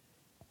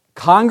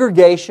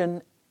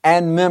 Congregation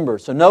and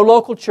members. So no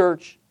local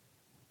church,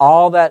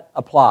 all that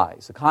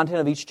applies. The content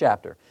of each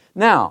chapter.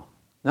 Now,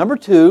 number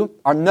 2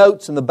 are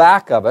notes in the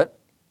back of it.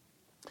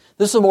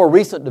 This is a more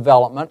recent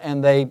development,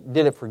 and they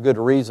did it for good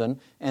reason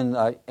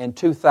in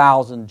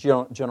 2000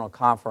 General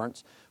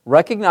Conference,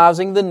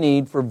 recognizing the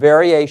need for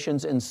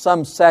variations in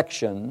some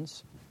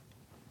sections.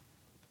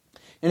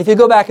 And if you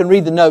go back and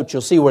read the notes,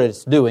 you'll see what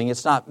it's doing.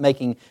 It's not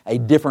making a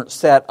different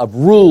set of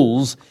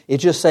rules.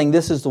 It's just saying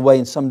this is the way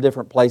in some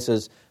different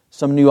places,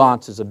 some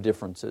nuances of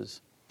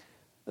differences.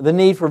 The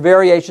need for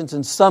variations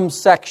in some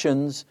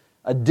sections,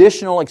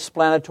 additional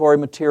explanatory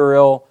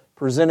material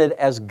presented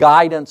as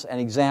guidance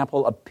and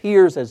example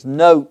appears as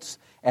notes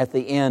at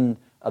the end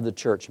of the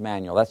church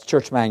manual. That's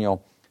church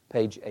manual,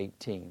 page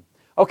 18.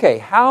 Okay,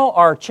 how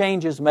are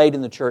changes made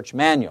in the church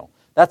manual?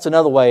 That's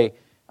another way.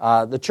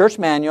 The church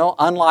manual,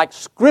 unlike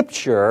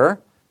Scripture,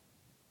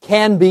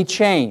 can be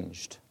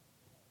changed.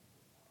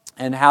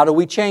 And how do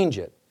we change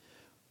it?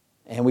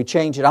 And we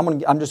change it.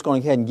 I'm just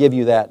going ahead and give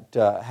you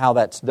that how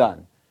that's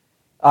done.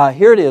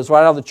 Here it is,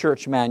 right out of the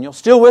church manual.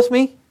 Still with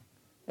me,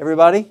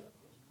 everybody?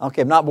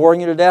 Okay, I'm not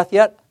boring you to death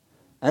yet.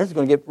 Now, this is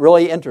going to get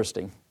really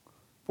interesting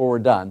before we're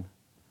done.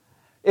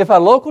 If a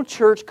local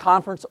church,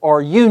 conference,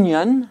 or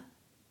union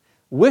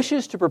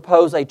wishes to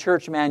propose a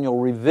church manual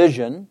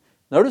revision,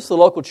 notice the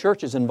local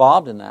church is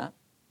involved in that.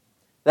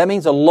 That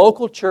means a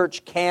local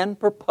church can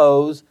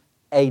propose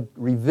a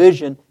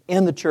revision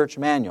in the church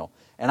manual.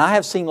 And I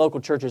have seen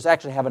local churches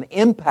actually have an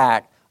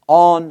impact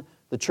on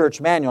the church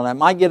manual. And it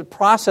might get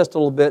processed a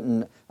little bit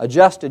and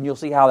adjusted, and you'll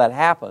see how that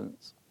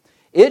happens.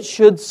 It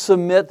should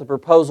submit the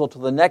proposal to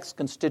the next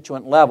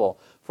constituent level.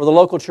 For the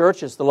local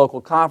church, it's the local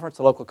conference,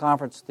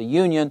 the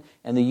union,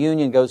 and the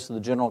union goes to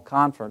the general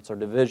conference or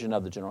division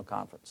of the general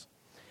conference.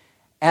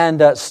 And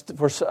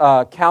for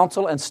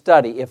counsel and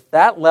study, if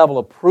that level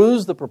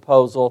approves the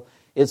proposal,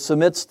 it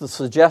submits the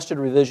suggested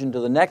revision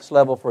to the next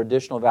level for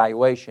additional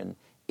evaluation.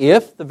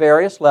 If the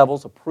various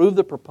levels approve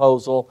the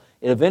proposal,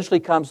 it eventually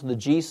comes to the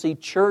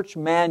GC Church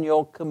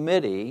Manual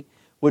Committee,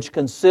 which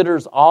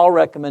considers all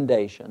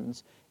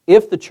recommendations.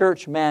 If the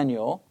Church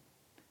Manual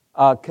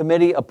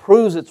Committee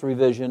approves its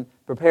revision,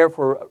 prepare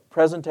for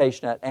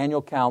presentation at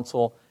annual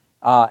council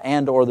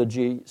and or the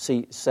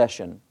GC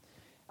session.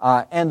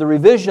 And the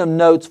revision of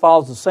notes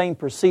follows the same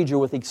procedure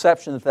with the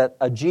exception that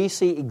a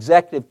GC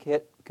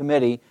Executive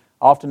Committee,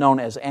 often known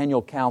as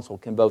annual council,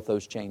 can vote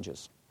those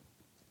changes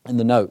in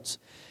the notes.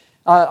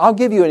 I'll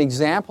give you an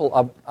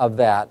example of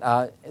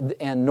that.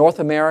 In North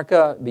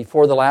America,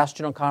 before the last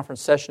General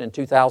Conference session in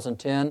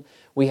 2010,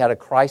 we had a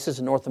crisis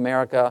in North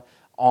America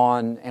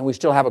and we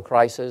still have a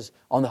crisis,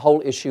 on the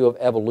whole issue of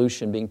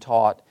evolution being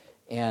taught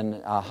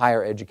in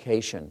higher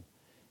education.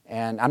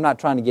 And I'm not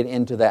trying to get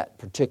into that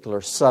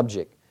particular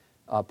subject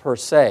per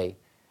se,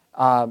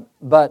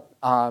 but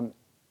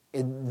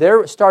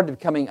there started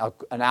becoming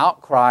an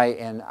outcry,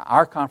 and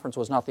our conference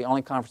was not the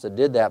only conference that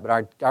did that,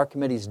 but our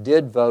committees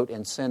did vote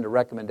and send a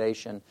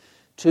recommendation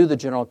to the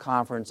General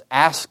Conference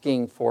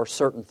asking for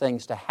certain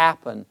things to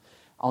happen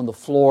on the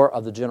floor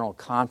of the General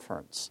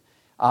Conference.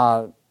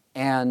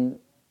 And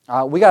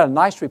we got a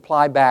nice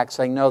reply back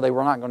saying, no, they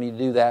were not going to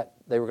do that.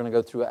 They were going to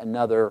go through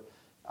another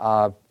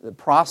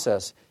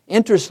process.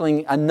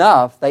 Interestingly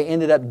enough, they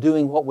ended up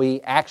doing what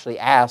we actually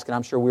asked, and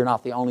I'm sure we're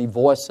not the only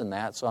voice in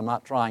that, so I'm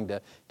not trying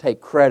to take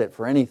credit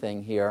for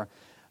anything here.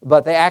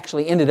 But they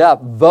actually ended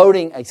up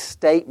voting a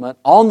statement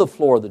on the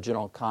floor of the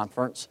General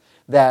Conference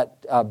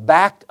that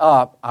backed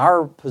up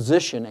our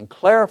position and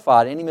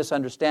clarified any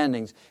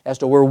misunderstandings as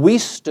to where we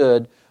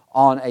stood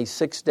on a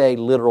 6-day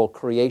literal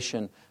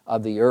creation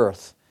of the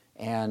earth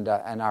and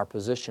our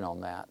position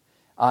on that.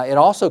 It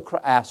also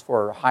asked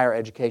for higher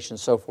education and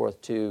so forth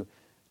to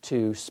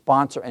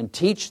sponsor and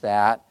teach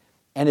that.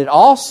 And it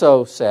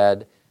also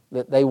said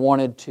that they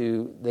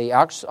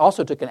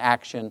also took an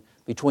action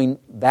between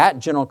that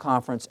General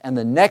Conference and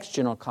the next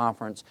General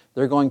Conference.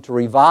 They're going to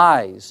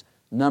revise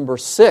number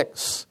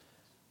 6,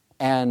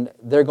 and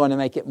they're going to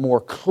make it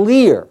more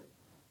clear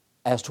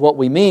as to what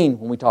we mean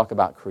when we talk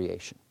about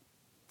creation.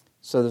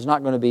 So there's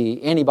not going to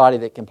be anybody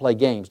that can play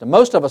games. Now,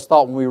 most of us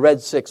thought when we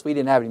read 6, we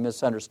didn't have any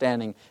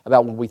misunderstanding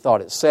about what we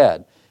thought it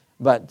said.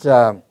 But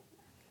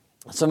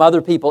some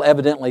other people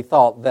evidently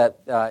thought that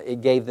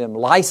it gave them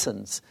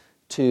license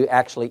to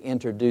actually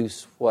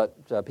introduce what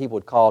people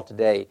would call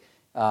today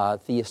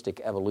theistic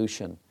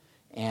evolution.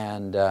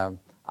 And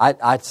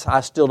I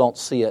still don't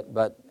see it,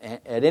 but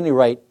at any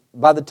rate,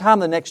 by the time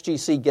the next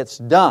GC gets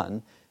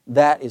done,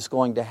 that is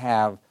going to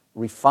have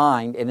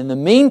refined. And in the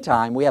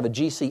meantime, we have a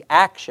GC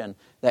action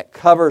that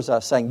covers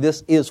us, saying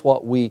this is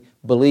what we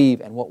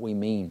believe and what we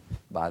mean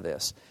by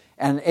this.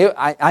 And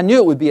I knew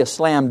it would be a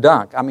slam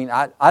dunk. I mean,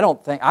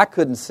 I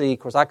couldn't see, of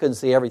course I couldn't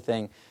see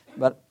everything,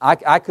 but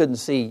I couldn't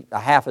see a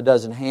half a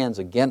dozen hands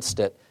against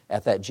it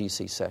at that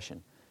GC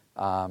session.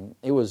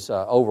 It was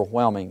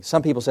overwhelming.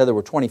 Some people said there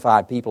were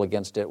 25 people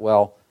against it.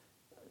 Well,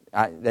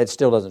 that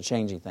still doesn't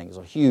change anything. There's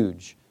a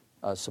huge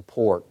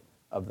support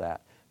of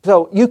that.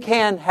 So you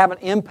can have an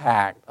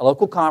impact, a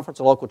local conference,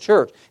 a local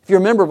church. If you're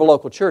a member of a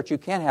local church, you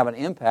can have an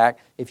impact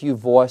if you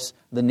voice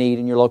the need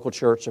and your local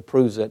church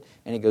approves it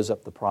and it goes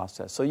up the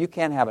process. So you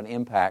can have an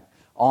impact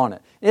on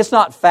it. And it's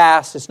not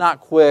fast, it's not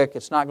quick,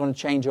 it's not going to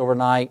change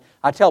overnight.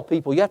 I tell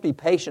people you have to be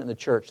patient in the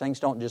church. Things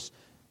don't just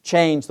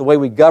change. The way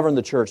we govern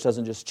the church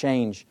doesn't just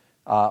change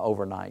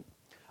overnight.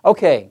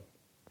 Okay,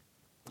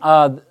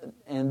 and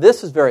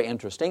this is very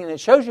interesting, and it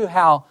shows you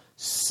how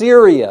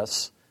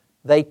serious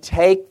they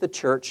take the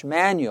church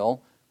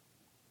manual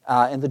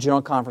in the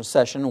General Conference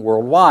session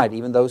worldwide,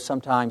 even though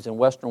sometimes in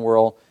Western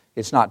world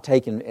it's not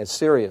taken as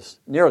serious,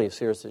 nearly as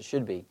serious as it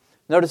should be.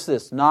 Notice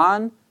this,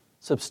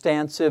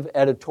 non-substantive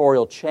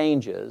editorial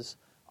changes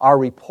are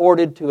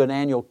reported to an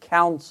annual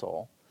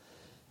council,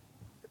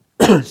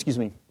 excuse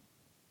me,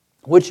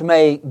 which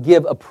may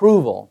give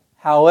approval.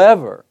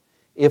 However,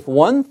 if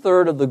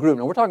 1/3 of the group,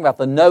 now we're talking about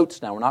the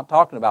notes now, we're not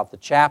talking about the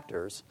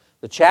chapters.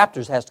 The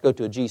chapters has to go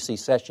to a GC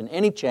session.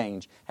 Any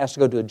change has to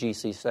go to a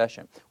GC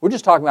session. We're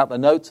just talking about the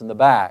notes in the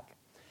back.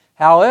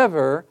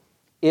 However,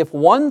 if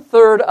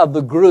 1/3 of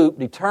the group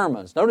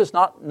determines, notice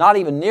not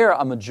even near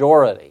a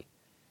majority,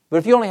 but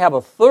if you only have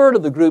 1/3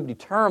 of the group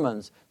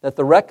determines that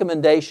the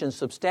recommendation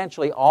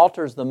substantially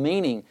alters the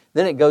meaning,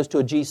 then it goes to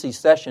a GC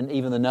session,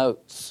 even the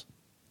notes.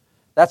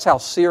 That's how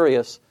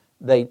serious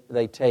they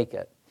take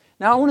it.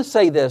 Now I want to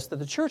say this, that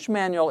the church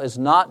manual is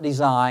not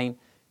designed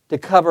to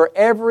cover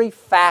every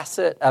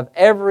facet of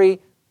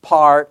every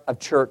part of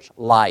church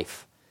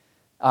life.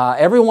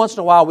 Every once in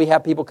a while we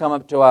have people come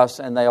up to us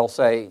and they'll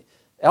say,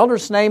 Elder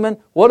Snyman,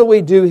 what do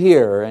we do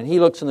here? And he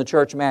looks in the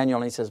church manual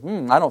and he says,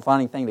 I don't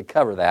find anything to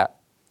cover that.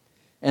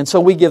 And so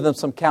we give them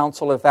some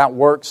counsel. If that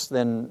works,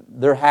 then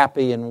they're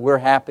happy and we're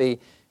happy.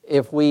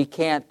 If we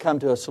can't come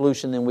to a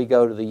solution, then we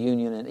go to the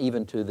union and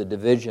even to the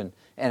division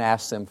and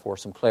ask them for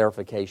some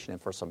clarification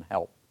and for some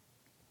help.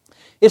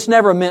 It's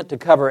never meant to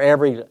cover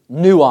every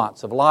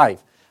nuance of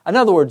life. In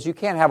other words, you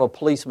can't have a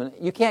policeman,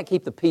 you can't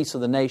keep the peace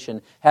of the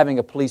nation having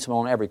a policeman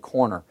on every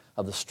corner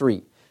of the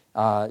street.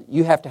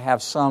 You have to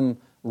have some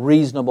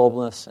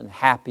reasonableness and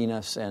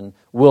happiness and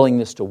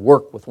willingness to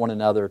work with one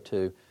another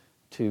to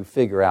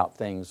figure out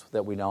things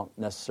that we don't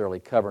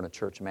necessarily cover in a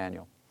church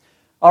manual.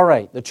 All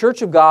right, the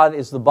Church of God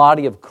is the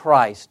body of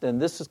Christ,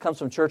 and this comes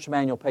from Church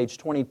Manual, page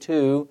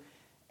 22.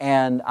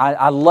 And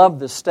I love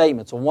this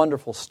statement. It's a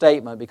wonderful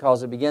statement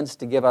because it begins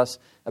to give us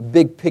a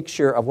big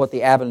picture of what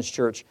the Adventist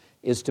Church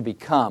is to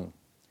become.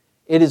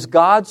 It is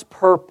God's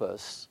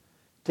purpose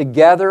to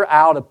gather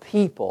out a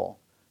people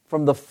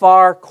from the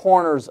far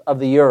corners of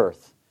the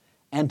earth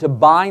and to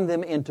bind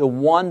them into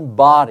one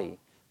body,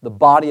 the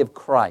body of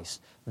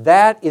Christ.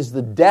 That is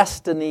the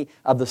destiny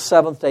of the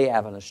Seventh-day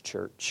Adventist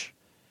Church.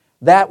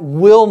 That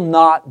will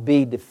not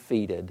be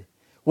defeated.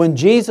 When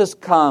Jesus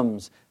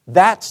comes,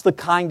 that's the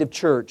kind of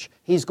church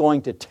He's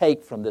going to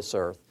take from this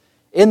earth.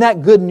 Isn't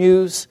that good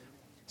news?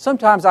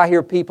 Sometimes I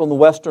hear people in the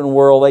Western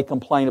world, they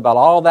complain about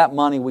all that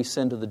money we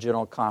send to the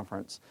General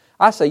Conference.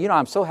 I say,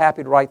 I'm so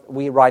happy to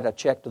we write a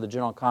check to the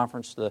General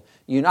Conference.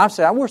 I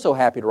say, we're so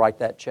happy to write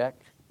that check.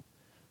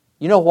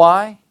 You know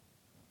why?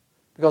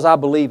 Because I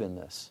believe in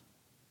this.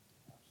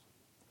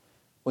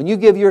 When you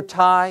give your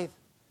tithe,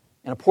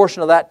 and a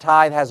portion of that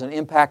tithe has an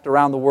impact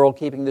around the world,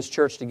 keeping this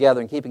church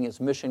together and keeping its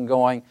mission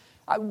going,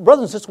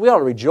 brothers and sisters, we ought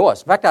to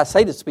rejoice. In fact, I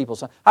say this to people.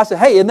 I say,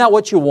 hey, isn't that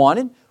what you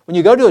wanted? When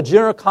you go to a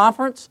General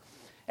Conference,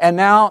 and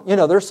now,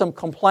 there's some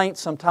complaints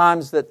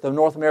sometimes that the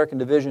North American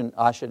division,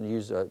 I shouldn't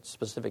use a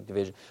specific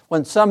division,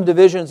 when some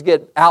divisions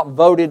get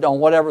outvoted on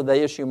whatever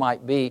the issue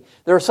might be,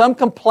 there are some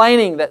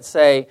complaining that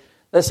say,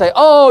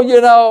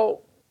 oh,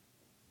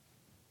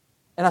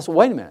 and I said,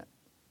 wait a minute.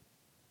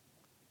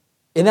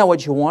 Isn't that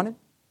what you wanted?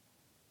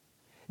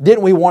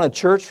 Didn't we want a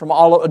church from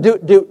all over?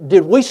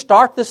 Did we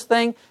start this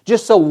thing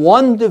just so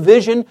one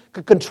division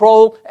could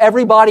control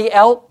everybody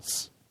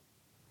else?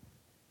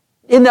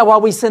 Isn't that why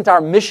we sent our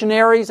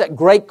missionaries at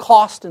great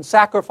cost and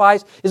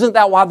sacrifice? Isn't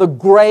that why the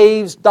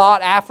graves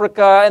dot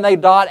Africa and they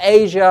dot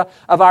Asia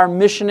of our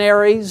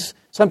missionaries?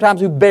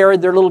 Sometimes we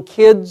buried their little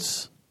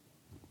kids.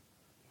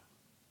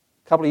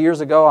 A couple of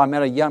years ago, I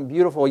met a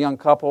beautiful young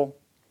couple.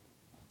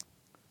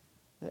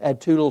 They had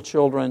 2 little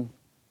children.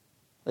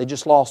 They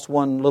just lost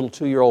one little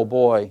 2-year-old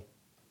boy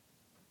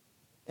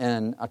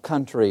in a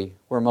country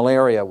where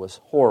malaria was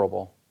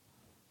horrible.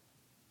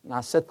 And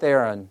I sat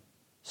there and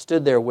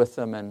stood there with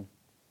them and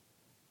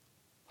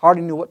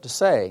hardly knew what to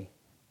say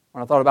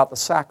when I thought about the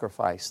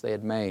sacrifice they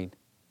had made.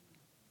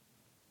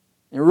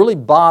 And it really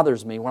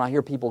bothers me when I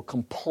hear people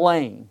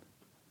complain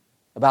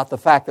about the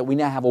fact that we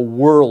now have a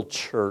world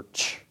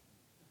church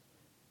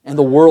and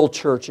the world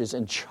church is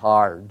in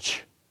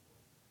charge.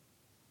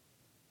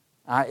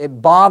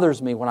 It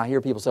bothers me when I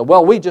hear people say,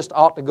 well, we just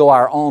ought to go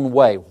our own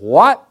way.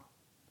 What?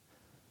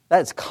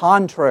 That is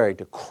contrary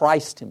to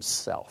Christ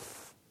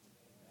Himself.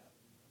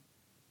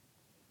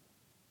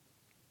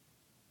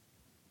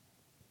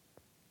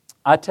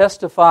 I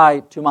testify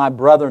to my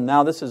brethren.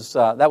 Now, this is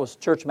that was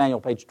Church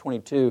Manual, page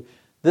 22.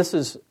 This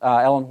is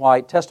Ellen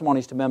White,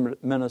 Testimonies to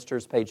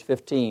Ministers, page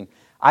 15.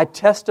 I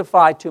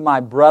testify to my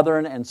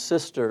brethren and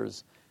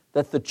sisters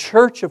that the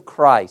Church of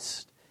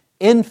Christ,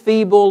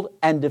 enfeebled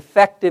and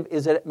defective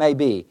as it may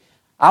be.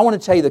 I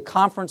want to tell you, the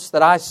conference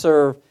that I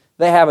serve,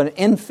 they have an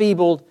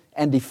enfeebled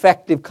and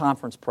defective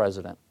conference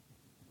president.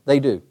 They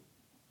do.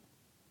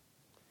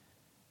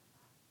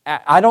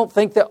 I don't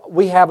think that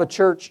we have a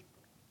church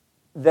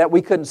that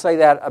we couldn't say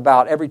that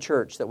about every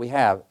church that we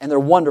have. And they're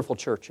wonderful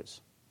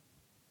churches.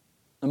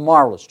 They're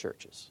marvelous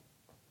churches.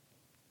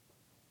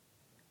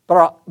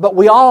 But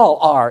we all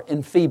are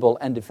enfeebled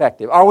and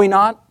defective. Are we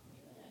not?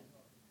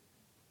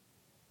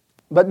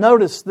 But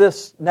notice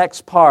this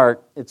next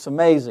part. It's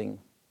amazing.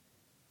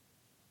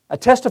 I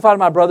testify to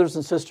my brothers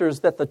and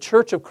sisters that the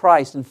Church of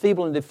Christ,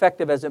 enfeebled and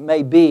defective as it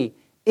may be,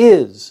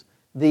 is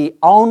the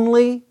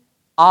only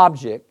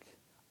object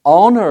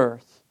on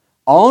earth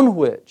on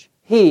which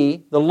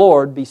He, the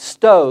Lord,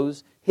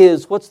 bestows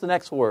His, what's the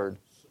next word?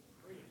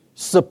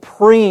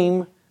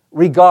 Supreme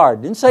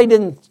regard. Didn't say He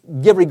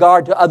didn't give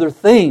regard to other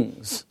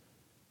things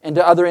and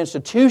to other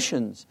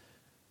institutions,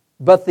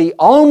 but the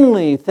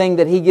only thing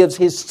that He gives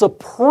His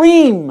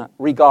supreme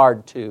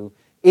regard to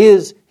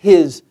is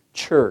His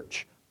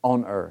church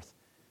on earth.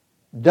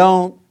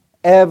 Don't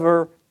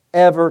ever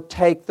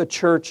take the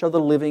church of the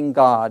living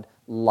God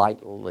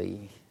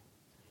lightly.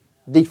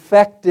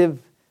 Defective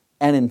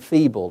and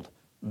enfeebled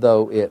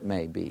though it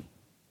may be.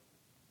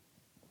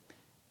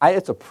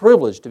 It's a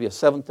privilege to be a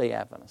Seventh-day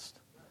Adventist.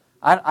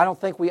 I don't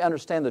think we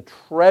understand the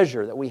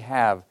treasure that we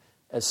have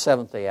as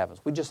Seventh-day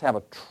Adventists. We just have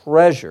a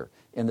treasure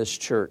in this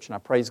church, and I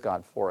praise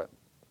God for it.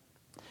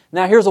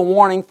 Now, here's a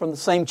warning from the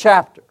same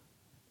chapter.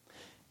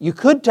 You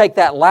could take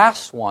that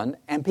last one,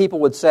 and people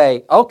would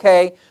say,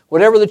 okay,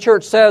 whatever the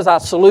church says, I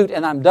salute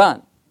and I'm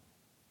done.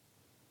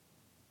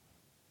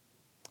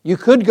 You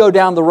could go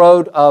down the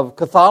road of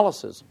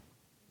Catholicism.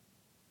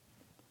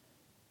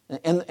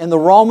 In the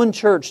Roman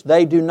Church,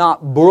 they do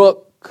not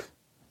brook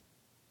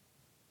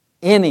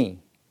any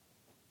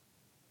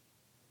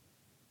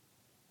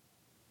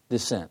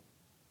dissent.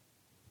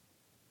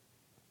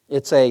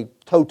 It's a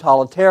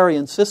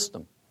totalitarian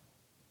system.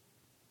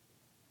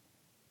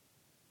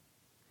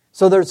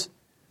 So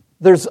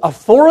there's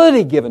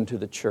authority given to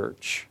the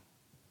church,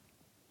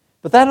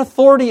 but that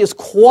authority is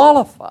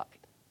qualified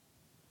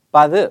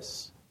by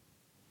this.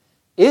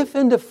 If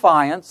in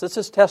defiance, this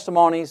is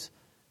Testimonies,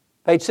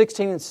 page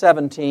 16 and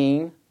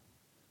 17.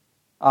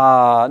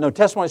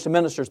 Testimonies to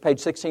Ministers, page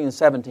 16 and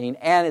 17.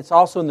 And it's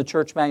also in the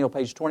Church Manual,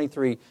 page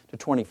 23 to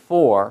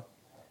 24.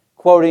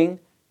 Quoting,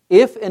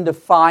 if in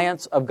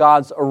defiance of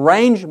God's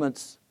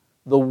arrangements,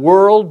 the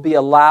world be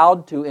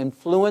allowed to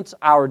influence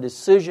our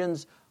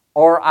decisions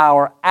or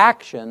our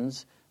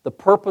actions, the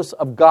purpose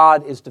of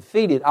God is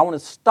defeated. I want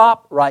to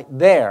stop right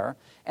there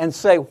and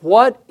say,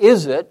 what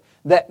is it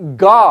that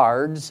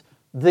guards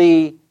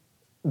the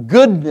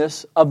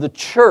goodness of the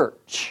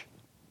church?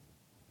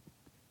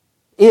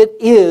 It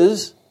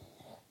is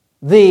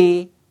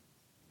the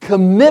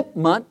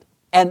commitment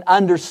and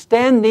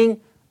understanding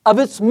of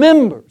its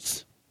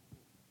members.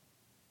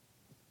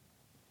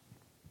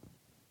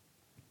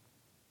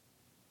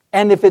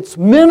 And if its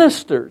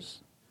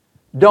ministers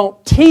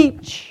don't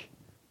teach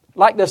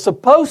like they're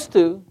supposed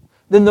to,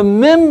 then the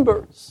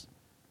members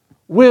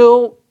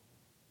will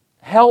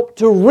help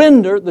to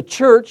render the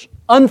church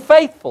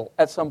unfaithful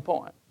at some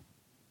point.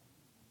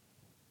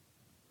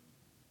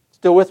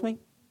 Still with me?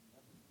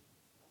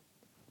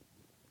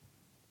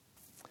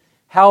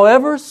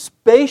 However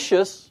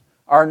spacious,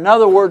 or in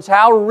other words,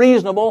 how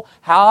reasonable,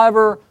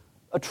 however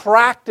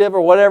attractive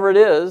or whatever it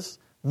is,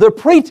 the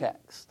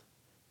pretext.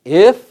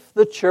 If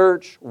the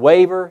church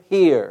waver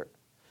here,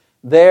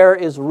 there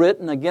is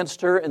written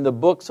against her in the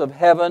books of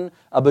heaven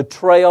a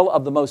betrayal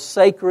of the most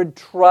sacred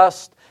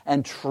trust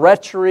and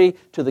treachery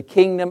to the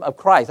kingdom of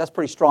Christ. That's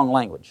pretty strong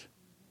language.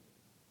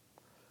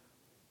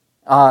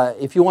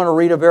 If you want to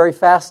read a very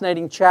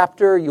fascinating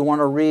chapter, you want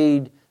to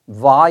read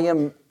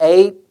volume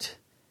 8.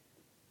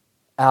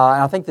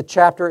 I think the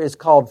chapter is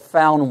called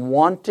Found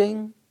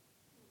Wanting.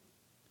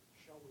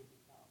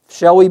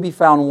 Shall we be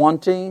found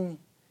wanting?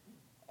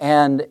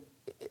 And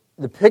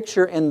the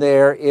picture in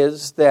there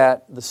is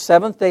that the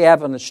Seventh-day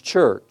Adventist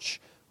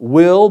Church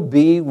will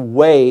be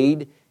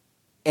weighed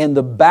in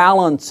the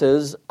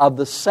balances of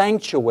the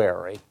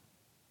sanctuary.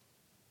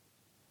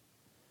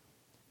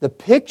 The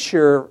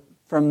picture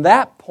from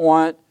that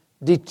point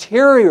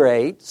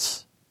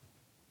deteriorates,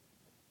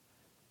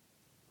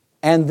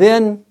 and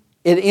then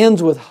it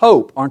ends with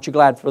hope. Aren't you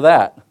glad for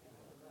that?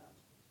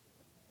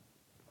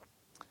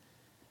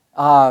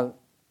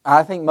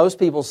 I think most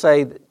people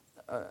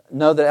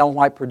know that Ellen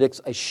White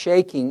predicts a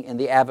shaking in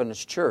the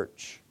Adventist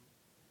church.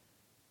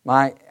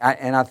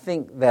 And I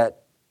think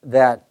that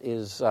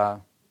is...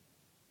 the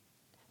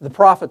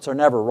prophets are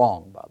never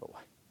wrong, by the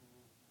way.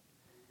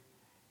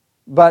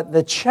 But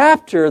the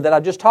chapter that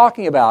I'm just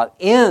talking about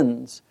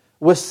ends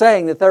with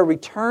saying that there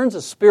returns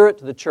a spirit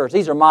to the church.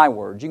 These are my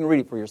words. You can read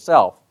it for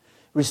yourself.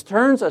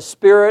 returns a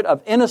spirit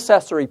of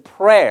intercessory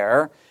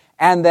prayer,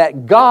 and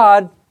that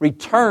God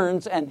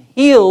returns and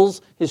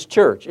heals His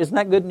church. Isn't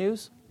that good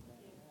news?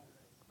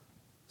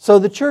 So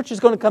the church is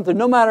going to come through.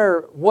 No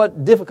matter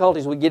what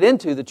difficulties we get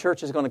into, the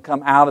church is going to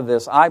come out of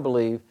this, I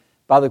believe,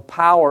 by the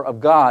power of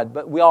God.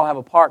 But we all have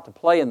a part to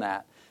play in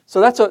that.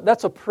 So that's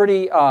a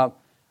pretty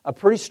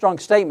strong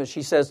statement.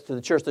 She says to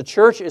the church, the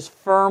church is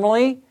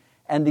firmly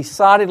and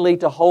decidedly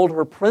to hold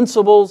her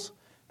principles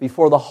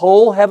before the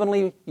whole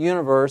heavenly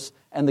universe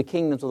and the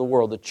kingdoms of the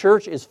world. The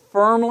church is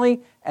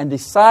firmly and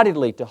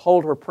decidedly to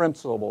hold her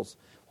principles.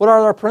 What are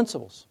our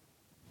principles?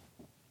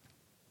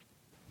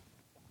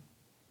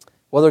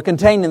 Well, they're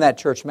contained in that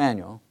church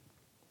manual,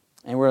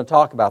 and we're going to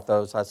talk about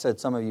those. I said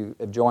some of you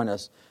have joined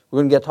us.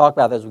 We're going to talk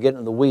about that as we get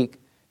into the week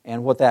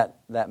and what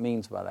that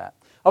means by that.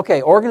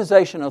 Okay,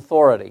 organization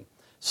authority.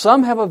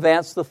 Some have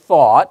advanced the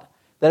thought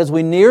that as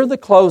we near the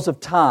close of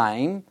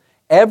time,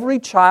 every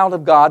child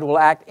of God will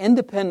act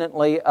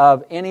independently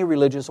of any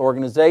religious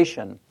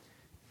organization.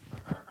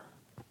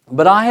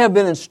 But I have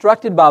been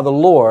instructed by the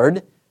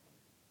Lord,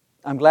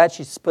 I'm glad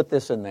she's put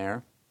this in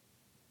there,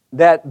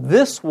 that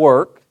this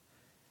work,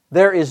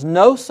 there is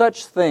no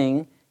such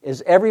thing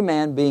as every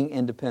man being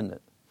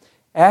independent.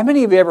 How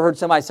many of you ever heard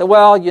somebody say,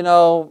 well, you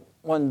know,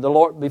 when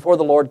before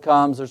the Lord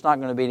comes, there's not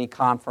going to be any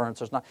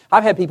conference.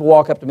 I've had people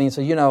walk up to me and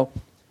say, you know,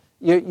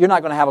 you're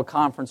not going to have a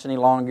conference any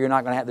longer. You're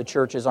not going to have, the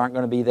churches aren't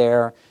going to be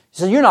there. He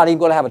says, you're not even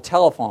going to have a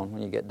telephone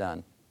when you get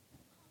done.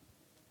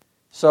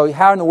 So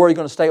how in the world are you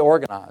going to stay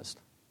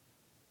organized?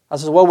 I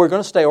said, well, we're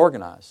going to stay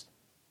organized.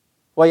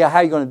 Well, yeah, how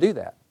are you going to do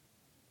that?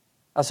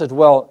 I said,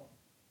 well,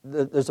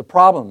 there's a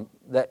problem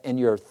that in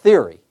your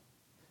theory.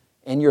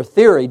 And your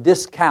theory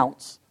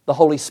discounts the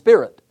Holy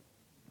Spirit.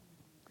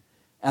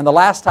 And the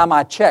last time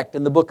I checked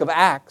in the book of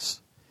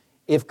Acts,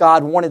 if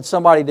God wanted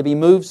somebody to be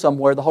moved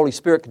somewhere, the Holy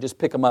Spirit could just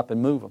pick them up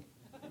and move them.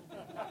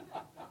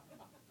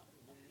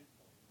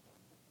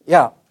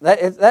 Yeah,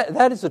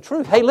 that is the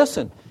truth. Hey,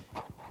 listen,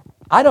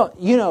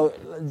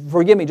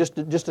 forgive me just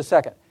a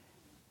second.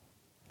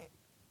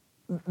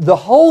 The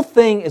whole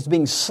thing is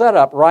being set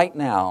up right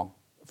now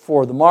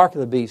for the mark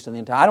of the beast and the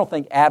entire. I don't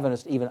think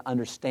Adventists even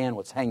understand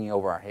what's hanging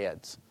over our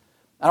heads.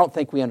 I don't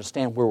think we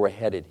understand where we're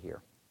headed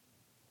here.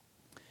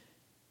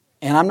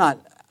 And I'm not,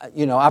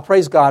 I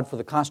praise God for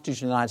the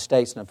Constitution of the United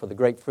States and for the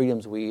great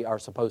freedoms we are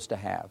supposed to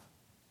have.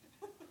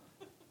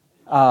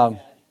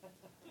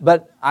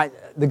 But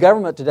the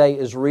government today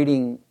is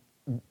reading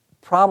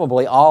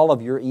probably all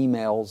of your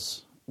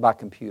emails by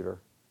computer,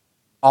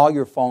 all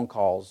your phone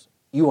calls.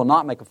 You will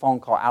not make a phone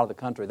call out of the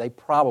country they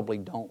probably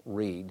don't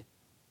read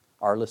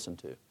or listen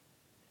to.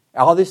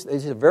 All these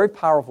are very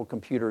powerful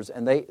computers,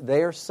 and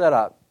they are set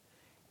up.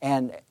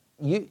 And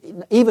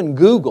even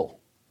Google.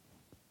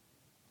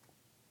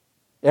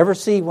 Ever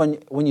see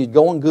when you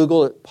go on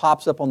Google, it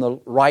pops up on the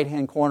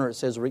right-hand corner, it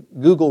says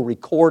Google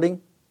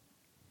recording?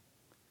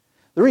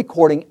 They're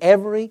recording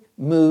every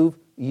move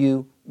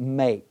you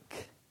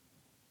make.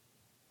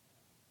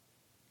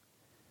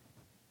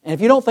 And if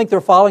you don't think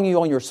they're following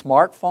you on your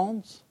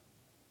smartphones,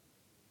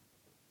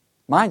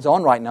 mine's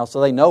on right now,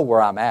 so they know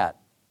where I'm at.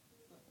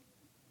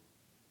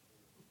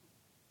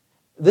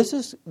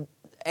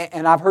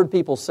 And I've heard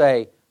people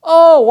say,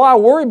 oh, why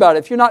worry about it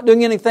if you're not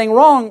doing anything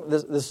wrong?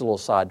 This is a little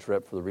side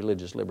trip for the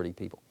religious liberty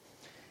people.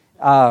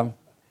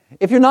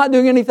 If you're not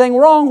doing anything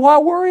wrong, why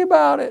worry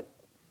about it?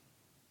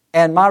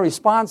 And my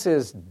response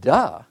is,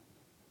 duh.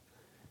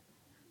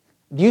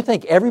 Do you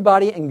think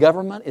everybody in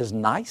government is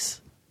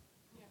nice?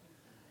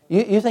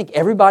 You think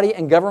everybody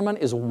in government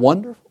is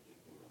wonderful?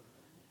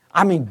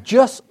 I mean,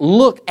 just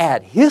look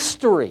at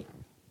history.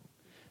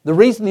 The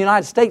reason the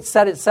United States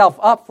set itself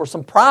up for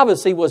some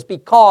privacy was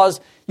because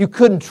you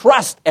couldn't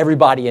trust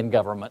everybody in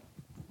government.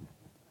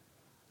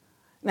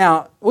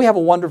 Now, we have a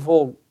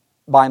wonderful,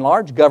 by and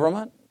large,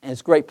 government and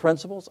its great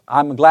principles.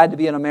 I'm glad to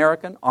be an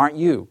American, aren't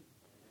you?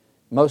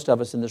 Most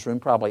of us in this room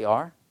probably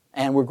are.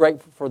 And we're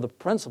grateful for the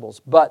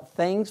principles. But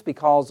things,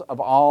 because of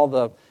all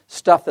the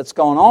stuff that's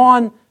going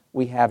on,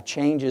 we have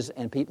changes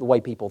in the way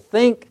people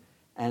think.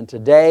 And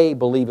today,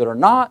 believe it or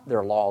not, there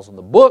are laws in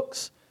the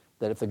books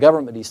that if the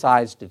government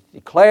decides to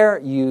declare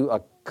you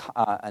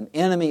an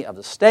enemy of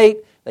the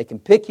state, they can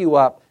pick you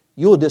up,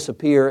 you'll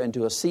disappear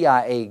into a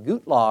CIA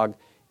gulag,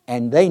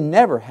 and they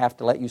never have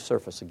to let you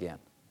surface again.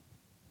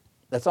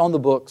 That's on the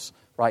books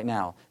right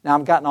now. Now,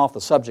 I've gotten off the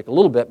subject a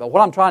little bit, but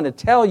what I'm trying to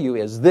tell you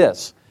is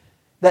this,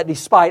 that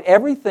despite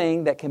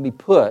everything that can be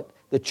put,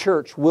 the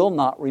church will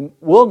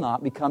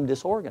not become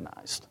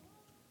disorganized.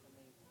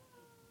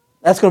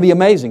 That's going to be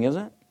amazing,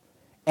 isn't it?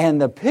 And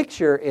the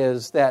picture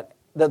is that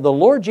the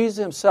Lord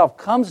Jesus Himself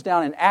comes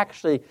down and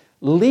actually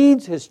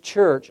leads His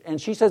church,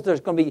 and she says there's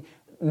going to be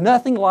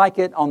nothing like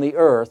it on the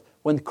earth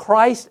when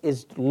Christ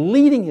is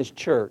leading His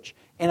church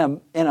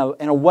in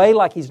a way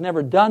like He's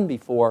never done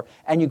before,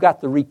 and you've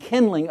got the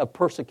rekindling of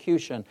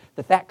persecution,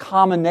 that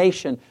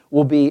combination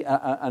will be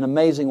an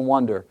amazing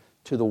wonder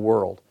to the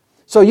world.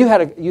 So you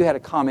had a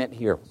comment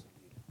here.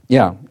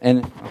 Yeah,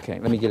 and okay,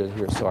 let me get it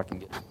here so I can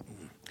get it.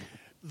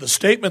 The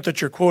statement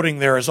that you're quoting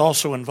there is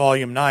also in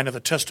Volume 9 of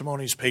the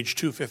Testimonies, page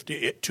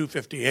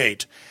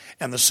 258.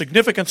 And the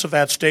significance of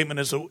that statement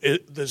is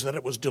that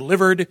it was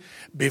delivered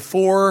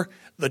before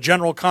the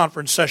General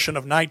Conference session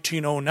of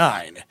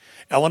 1909.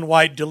 Ellen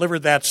White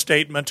delivered that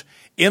statement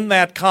in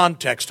that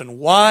context. And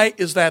why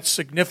is that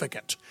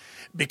significant?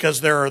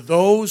 Because there are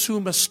those who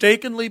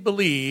mistakenly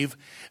believe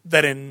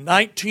that in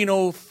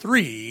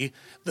 1903,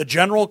 the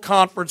General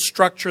Conference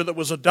structure that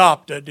was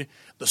adopted,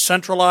 the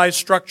centralized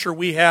structure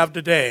we have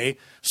today,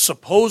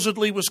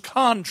 supposedly was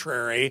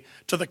contrary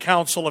to the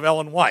counsel of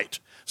Ellen White.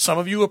 Some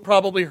of you have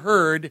probably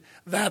heard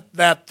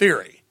that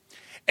theory.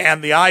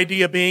 And the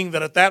idea being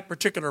that at that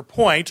particular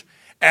point,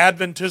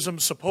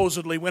 Adventism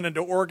supposedly went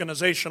into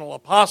organizational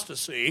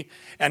apostasy,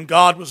 and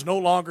God was no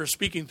longer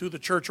speaking through the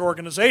church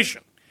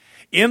organization.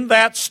 In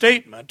that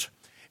statement,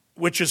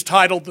 which is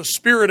titled The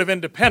Spirit of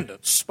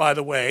Independence, by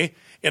the way,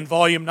 in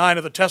Volume 9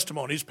 of the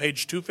Testimonies,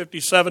 page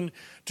 257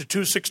 to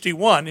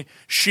 261,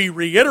 she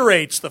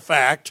reiterates the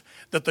fact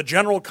that the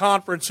General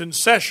Conference in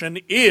session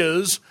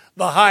is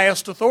the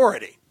highest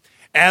authority,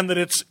 and that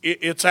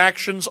its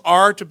actions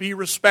are to be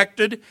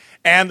respected,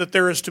 and that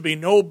there is to be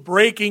no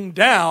breaking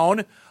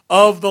down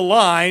of the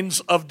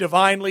lines of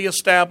divinely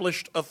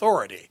established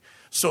authority.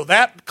 So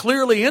that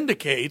clearly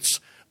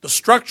indicates the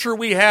structure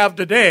we have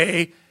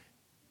today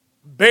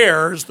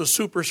bears the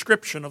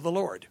superscription of the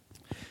Lord.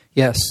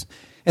 Yes.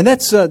 And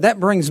that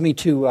brings me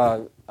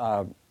to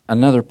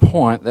another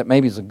point that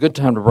maybe is a good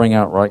time to bring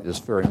out right this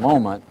very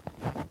moment.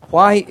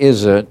 Why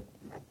is it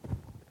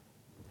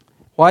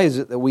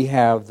that we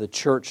have the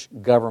church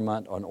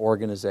government or an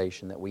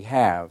organization that we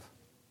have?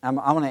 I'm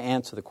going to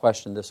answer the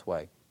question this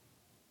way.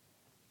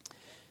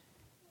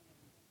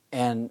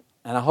 And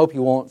I hope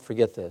you won't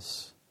forget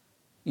this.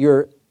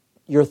 Your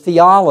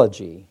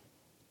theology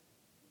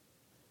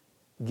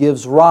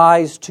gives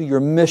rise to your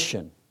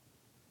mission.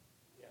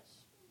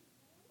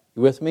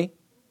 You with me?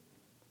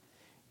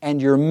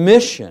 And your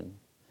mission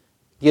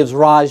gives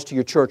rise to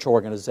your church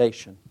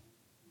organization.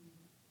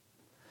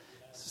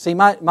 See,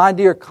 my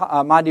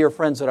dear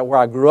friends where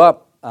I grew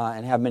up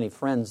and have many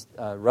friends,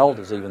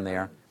 relatives even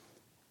there,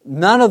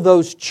 none of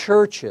those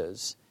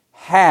churches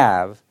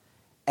have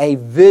a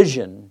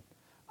vision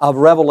of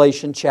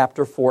Revelation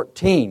chapter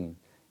 14.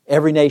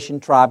 Every nation,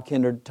 tribe,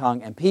 kindred,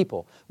 tongue, and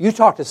people. You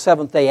talk to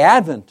Seventh-day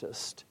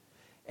Adventists,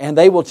 and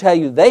they will tell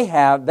you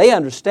they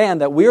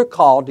understand that we're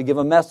called to give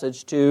a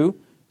message to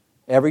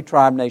every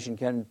tribe, nation,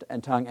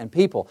 and tongue, and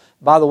people.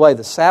 By the way,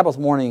 the Sabbath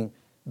morning,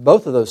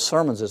 both of those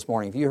sermons this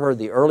morning, if you heard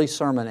the early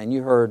sermon and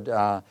you heard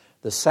the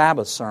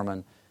Sabbath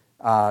sermon,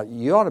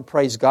 you ought to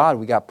praise God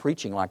we got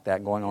preaching like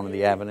that going on in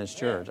the Adventist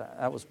Church.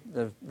 That was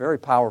very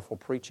powerful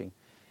preaching,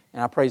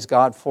 and I praise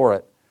God for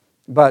it.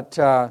 But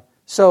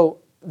so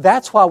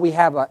that's why we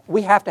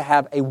have to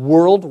have a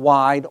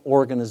worldwide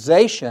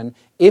organization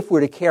if we're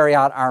to carry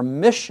out our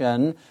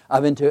mission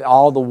of into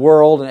all the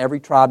world and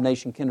every tribe,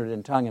 nation, kindred,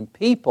 and tongue and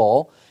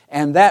people.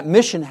 And that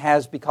mission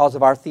has, because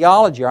of our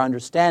theology, our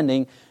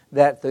understanding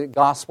that the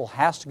gospel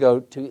has to go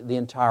to the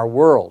entire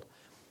world.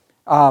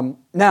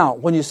 Now,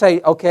 when you say,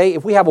 okay,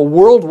 if we have a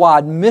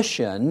worldwide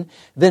mission,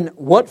 then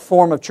what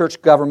form of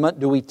church government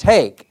do we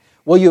take?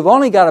 Well, you've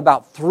only got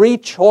about 3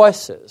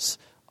 choices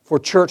for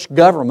church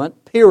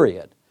government,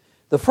 period.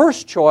 The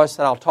first choice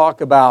that I'll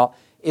talk about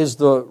is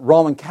the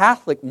Roman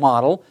Catholic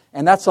model,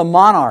 and that's a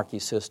monarchy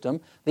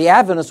system. The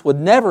Adventists would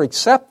never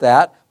accept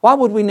that. Why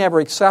would we never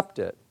accept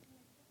it?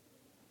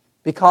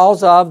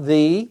 Because of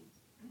the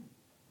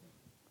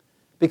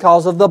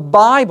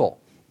Bible.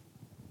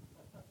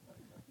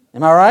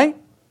 Am I right?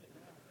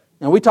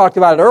 And we talked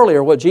about it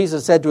earlier, what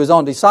Jesus said to His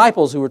own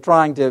disciples who were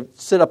trying to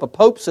set up a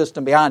pope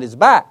system behind His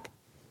back.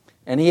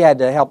 And He had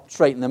to help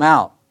straighten them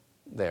out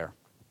there.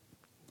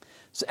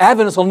 So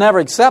Adventists will never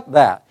accept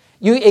that.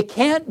 It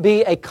can't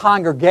be a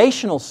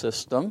congregational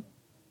system,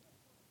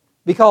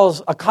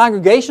 because a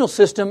congregational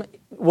system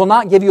will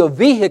not give you a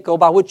vehicle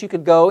by which you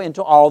could go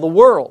into all the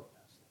world.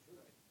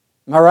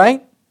 Am I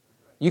right?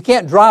 You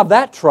can't drive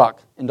that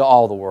truck into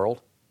all the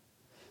world.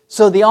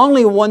 So the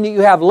only one that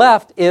you have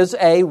left is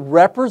a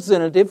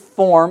representative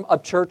form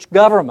of church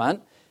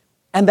government,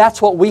 and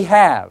that's what we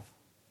have.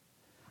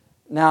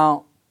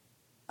 Now,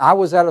 I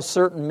was at a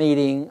certain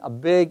meeting, a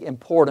big,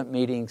 important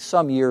meeting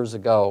some years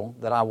ago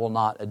that I will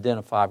not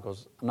identify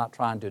because I'm not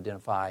trying to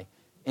identify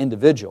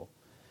individual.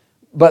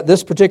 But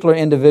this particular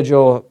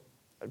individual,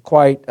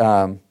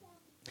 well,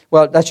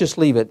 let's just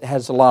leave it. It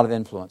has a lot of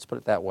influence, put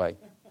it that way.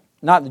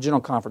 Not the general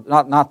conference,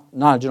 not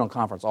a general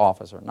conference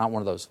officer, not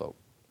one of those folk.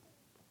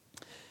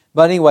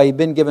 But anyway, he'd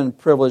been given the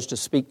privilege to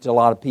speak to a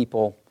lot of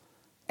people,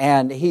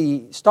 and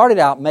he started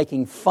out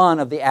making fun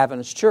of the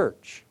Adventist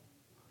Church.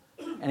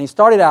 And he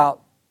started out,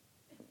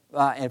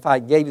 and if I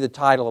gave you the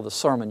title of the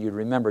sermon, you'd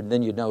remember,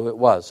 then you'd know who it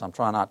was. So I'm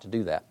trying not to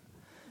do that.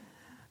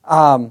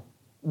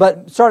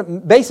 But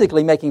started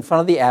basically making fun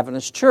of the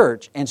Adventist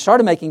Church and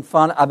started making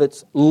fun of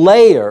its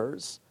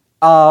layers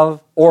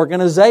of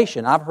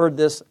organization. I've heard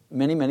this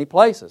many, many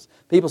places.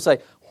 People say,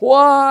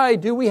 why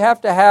do we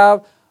have to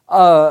have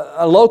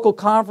a local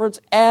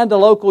conference and a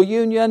local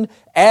union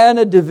and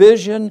a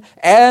division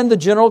and the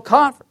general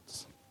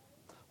conference.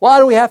 Why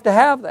do we have to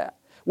have that?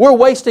 We're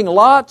wasting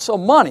lots of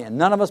money, and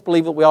none of us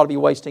believe that we ought to be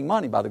wasting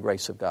money by the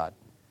grace of God.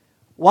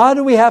 Why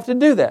do we have to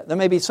do that? There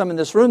may be some in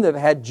this room that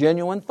have had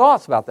genuine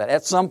thoughts about that.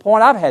 At some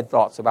point, I've had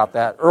thoughts about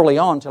that early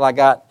on until I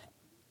got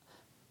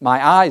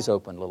my eyes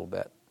opened a little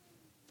bit.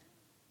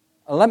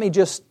 Let me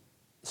just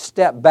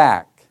step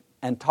back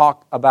and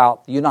talk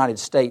about the United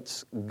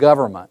States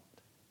government.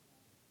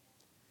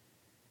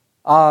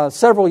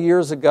 Some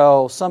years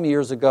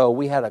ago,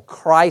 we had a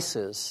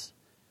crisis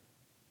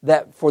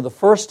that for the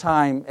first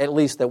time, at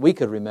least that we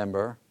could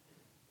remember,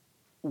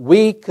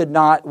 we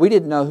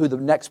didn't know who the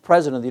next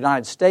president of the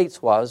United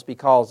States was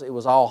because it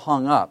was all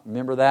hung up.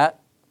 Remember that?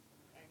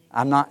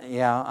 I'm not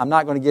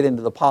going to get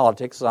into the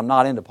politics because I'm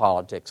not into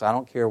politics. I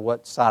don't care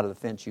what side of the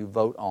fence you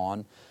vote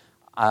on.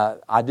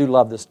 I do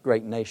love this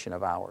great nation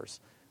of ours.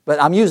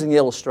 But I'm using the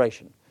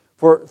illustration.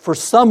 For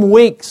some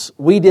weeks,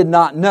 we did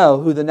not know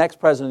who the next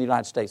president of the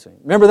United States was.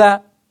 Remember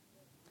that?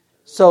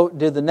 So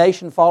did the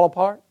nation fall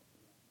apart?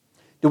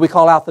 Did we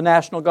call out the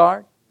National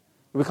Guard?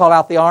 Did we call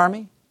out the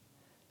Army?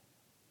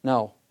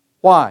 No.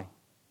 Why?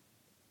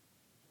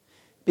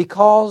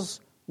 Because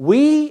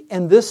we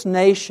in this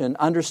nation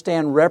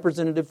understand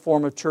representative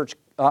form of church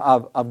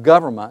of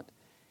government,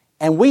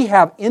 and we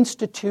have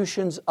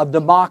institutions of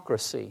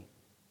democracy.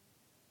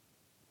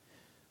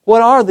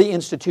 What are the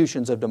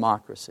institutions of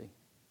democracy?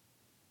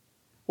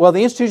 Well,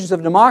 the institutions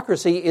of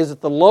democracy is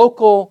that the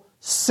local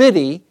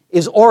city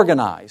is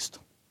organized.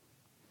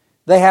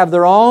 They have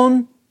their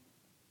own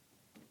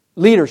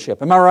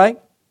leadership. Am I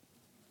right?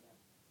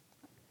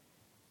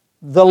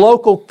 The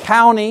local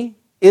county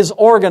is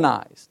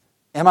organized.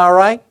 Am I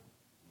right?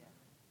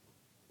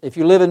 If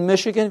you live in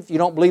Michigan, if you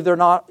don't believe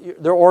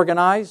they're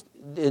organized,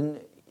 then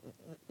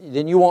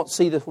you won't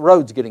see the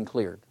roads getting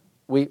cleared.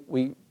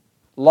 We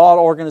law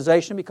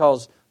organization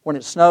because when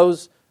it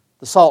snows,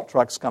 the salt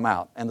trucks come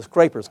out and the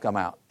scrapers come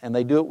out, and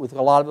they do it with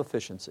a lot of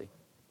efficiency.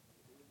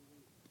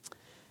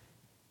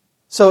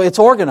 So it's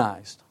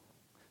organized.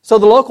 So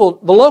the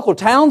local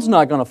town's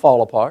not going to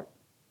fall apart.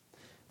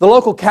 The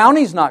local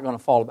county's not going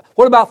to fall apart.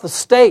 What about the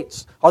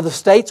states? Are the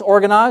states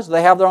organized? Do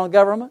they have their own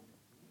government?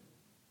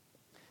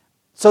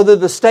 So did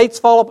the states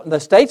fall apart? The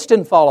states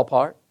didn't fall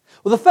apart.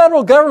 Well, the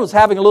federal government was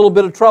having a little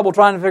bit of trouble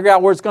trying to figure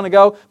out where it's going to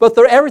go, but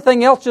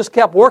everything else just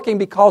kept working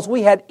because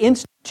we had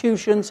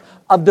institutions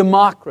of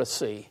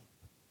democracy.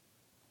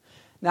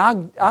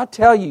 Now, I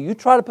tell you, you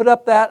try to put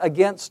up that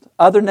against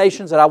other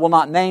nations that I will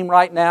not name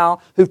right now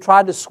who've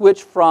tried to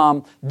switch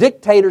from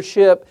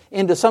dictatorship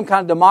into some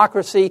kind of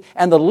democracy,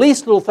 and the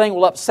least little thing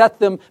will upset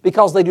them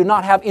because they do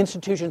not have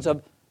institutions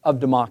of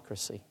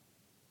democracy.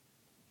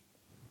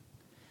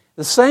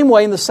 The same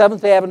way in the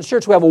Seventh-day Adventist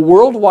Church, we have a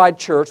worldwide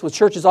church with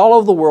churches all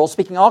over the world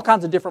speaking all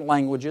kinds of different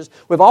languages.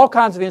 We have all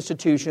kinds of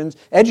institutions,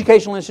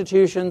 educational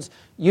institutions,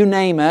 you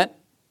name it.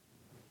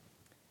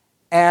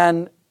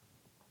 And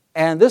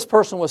this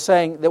person was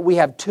saying that we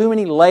have too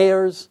many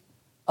layers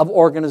of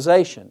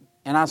organization.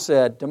 And I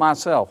said to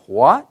myself,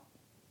 what?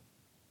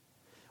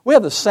 We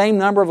have the same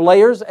number of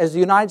layers as the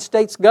United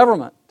States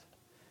government.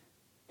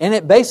 And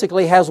it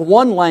basically has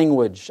one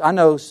language. I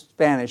know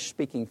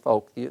Spanish-speaking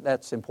folk,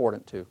 that's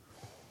important too.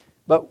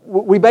 But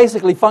we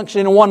basically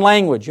function in one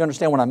language. You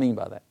understand what I mean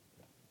by that?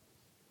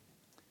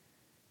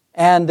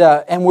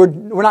 And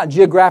we're not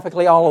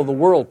geographically all over the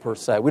world per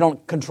se. We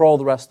don't control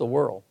the rest of the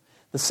world.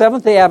 The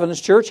Seventh-day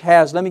Adventist Church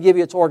has, let me give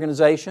you its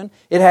organization.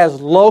 It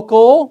has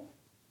local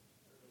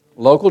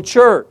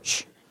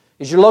church.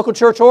 Is your local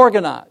church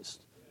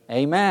organized?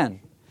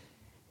 Amen.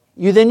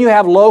 Then you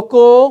have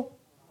local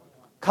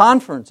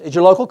conference. Is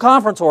your local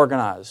conference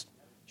organized?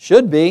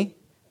 Should be.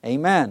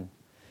 Amen.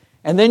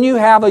 And then you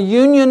have a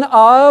union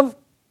of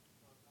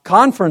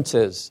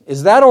conferences.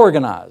 Is that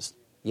organized?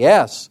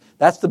 Yes.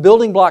 That's the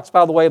building blocks,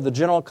 by the way, of the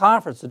General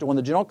Conference. When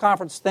the General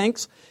Conference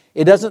thinks,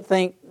 this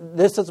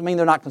doesn't mean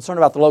they're not concerned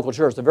about the local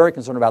church. They're very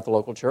concerned about the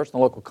local church and the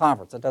local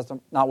conference. That's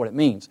not what it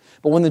means.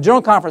 But when the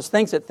General Conference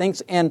thinks, it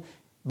thinks in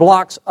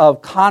blocks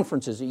of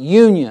conferences,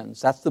 unions.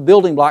 That's the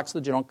building blocks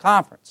of the General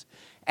Conference.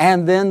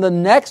 And then the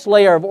next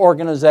layer of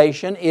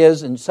organization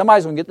is, and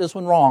somebody's going to get this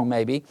one wrong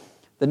maybe,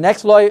 the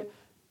next layer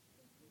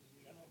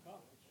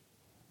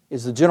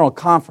is the General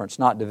Conference,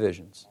 not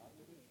divisions.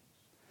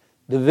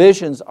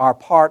 Divisions are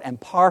part and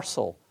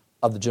parcel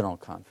of the General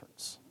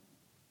Conference.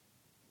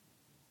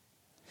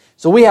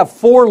 So we have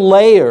 4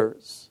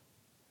 layers.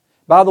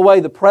 By the way,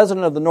 the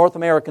president of the North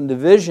American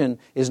Division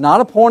is not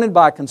appointed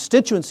by a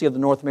constituency of the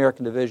North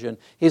American Division.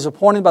 He's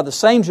appointed by the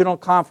same General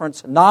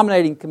Conference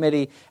nominating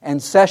committee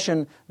and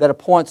session that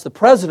appoints the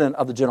president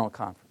of the General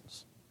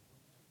Conference.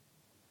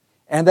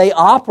 And they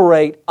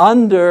operate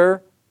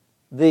under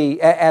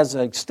as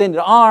an extended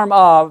arm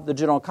of the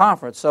General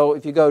Conference. So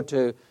if you go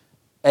to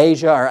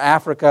Asia or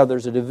Africa,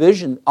 there's a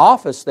division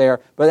office there,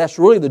 but that's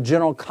really the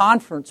General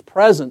Conference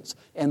presence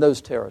in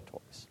those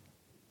territories.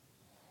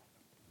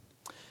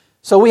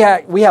 So we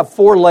have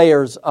 4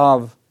 layers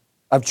of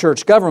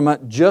church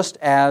government, just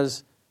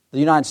as The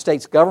United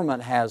States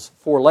government has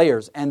 4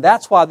 layers, and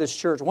that's why this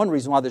church, one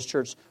reason why this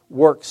church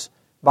works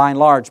by and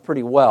large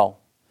pretty well.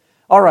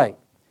 All right,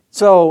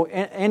 so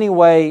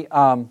anyway,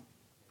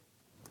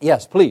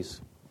 yes,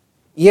 please.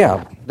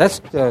 Yeah,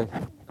 that's...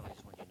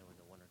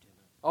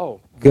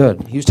 Oh,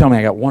 good. He was telling me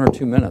I got 1 or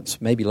 2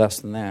 minutes, maybe less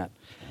than that.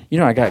 You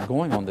know, I got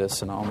going on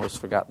this and I almost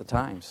forgot the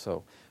time,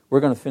 so we're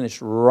going to finish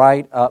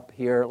right up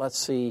here. Let's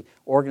see,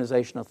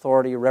 organization,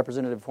 authority,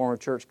 representative form of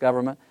church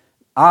government.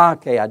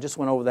 Okay, I just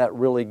went over that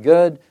really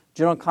good.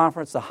 General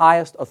Conference, the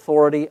highest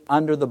authority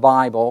under the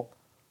Bible.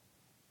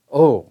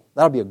 Oh,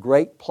 that'll be a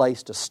great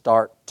place to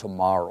start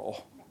tomorrow.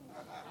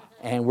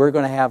 And we're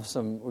going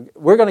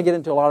to get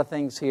into a lot of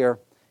things here,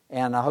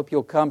 and I hope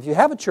you'll come. If you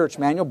have a church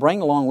manual, bring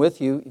it along with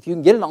you. If you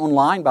can get it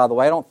online, by the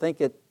way, I don't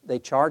think they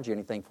charge you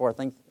anything for it.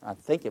 I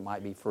think it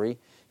might be free.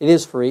 It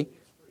is free.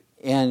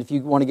 And if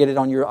you want to get it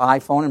on your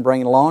iPhone and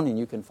bring it along, and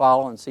you can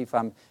follow and see if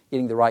I'm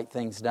getting the right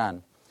things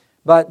done.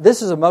 But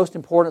this is a most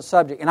important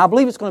subject, and I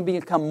believe it's going to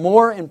become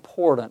more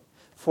important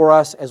for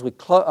us as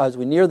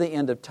we near the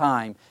end of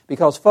time.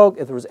 Because, folk,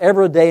 if there was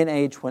ever a day and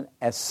age when,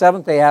 as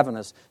Seventh-day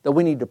Adventists, that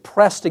we need to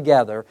press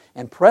together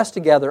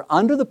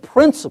under the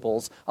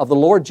principles of the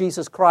Lord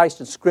Jesus Christ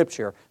and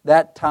Scripture,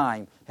 that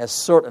time has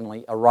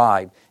certainly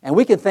arrived. And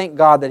we can thank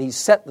God that He's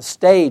set the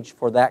stage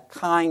for that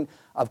kind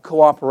of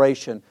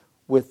cooperation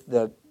with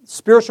the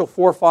spiritual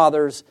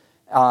forefathers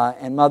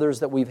and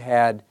mothers that we've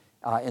had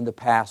in the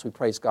past. We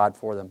praise God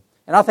for them.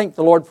 And I thank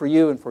the Lord for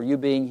you and for you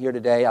being here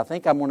today. I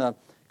think I'm going to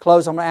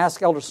close. I'm going to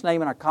ask Elder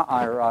Snaman,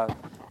 our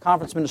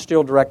Conference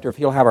Ministerial Director, if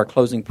he'll have our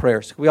closing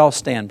prayers. Can we all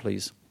stand,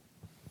 please?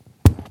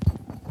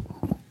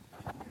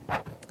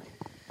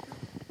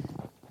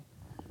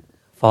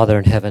 Father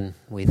in heaven,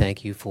 we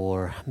thank you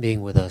for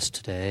being with us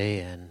today,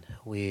 and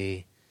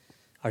we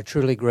are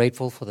truly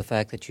grateful for the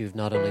fact that you've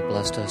not only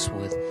blessed us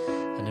with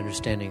an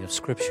understanding of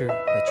Scripture,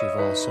 but you've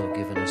also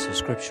given us a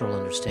scriptural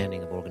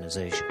understanding of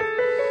organization.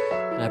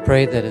 And I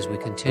pray that as we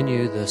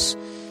continue this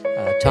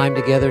time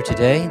together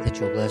today, that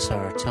you'll bless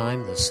our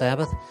time, the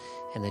Sabbath,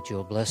 and that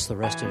you'll bless the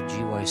rest of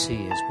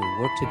GYC as we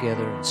work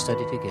together and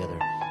study together.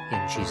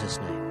 In Jesus'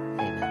 name,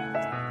 amen.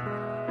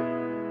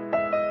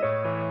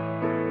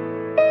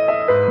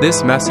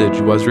 This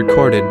message was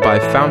recorded by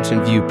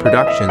Fountain View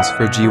Productions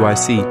for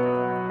GYC.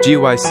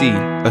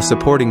 GYC, a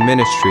supporting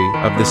ministry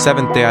of the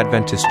Seventh-day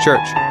Adventist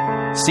Church,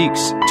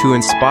 seeks to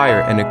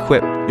inspire and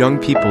equip young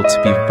people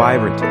to be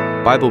vibrant,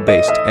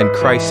 Bible-based, and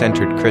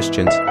Christ-centered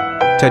Christians.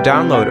 To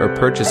download or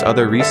purchase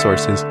other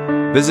resources,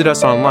 visit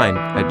us online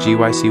at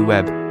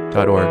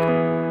gycweb.org.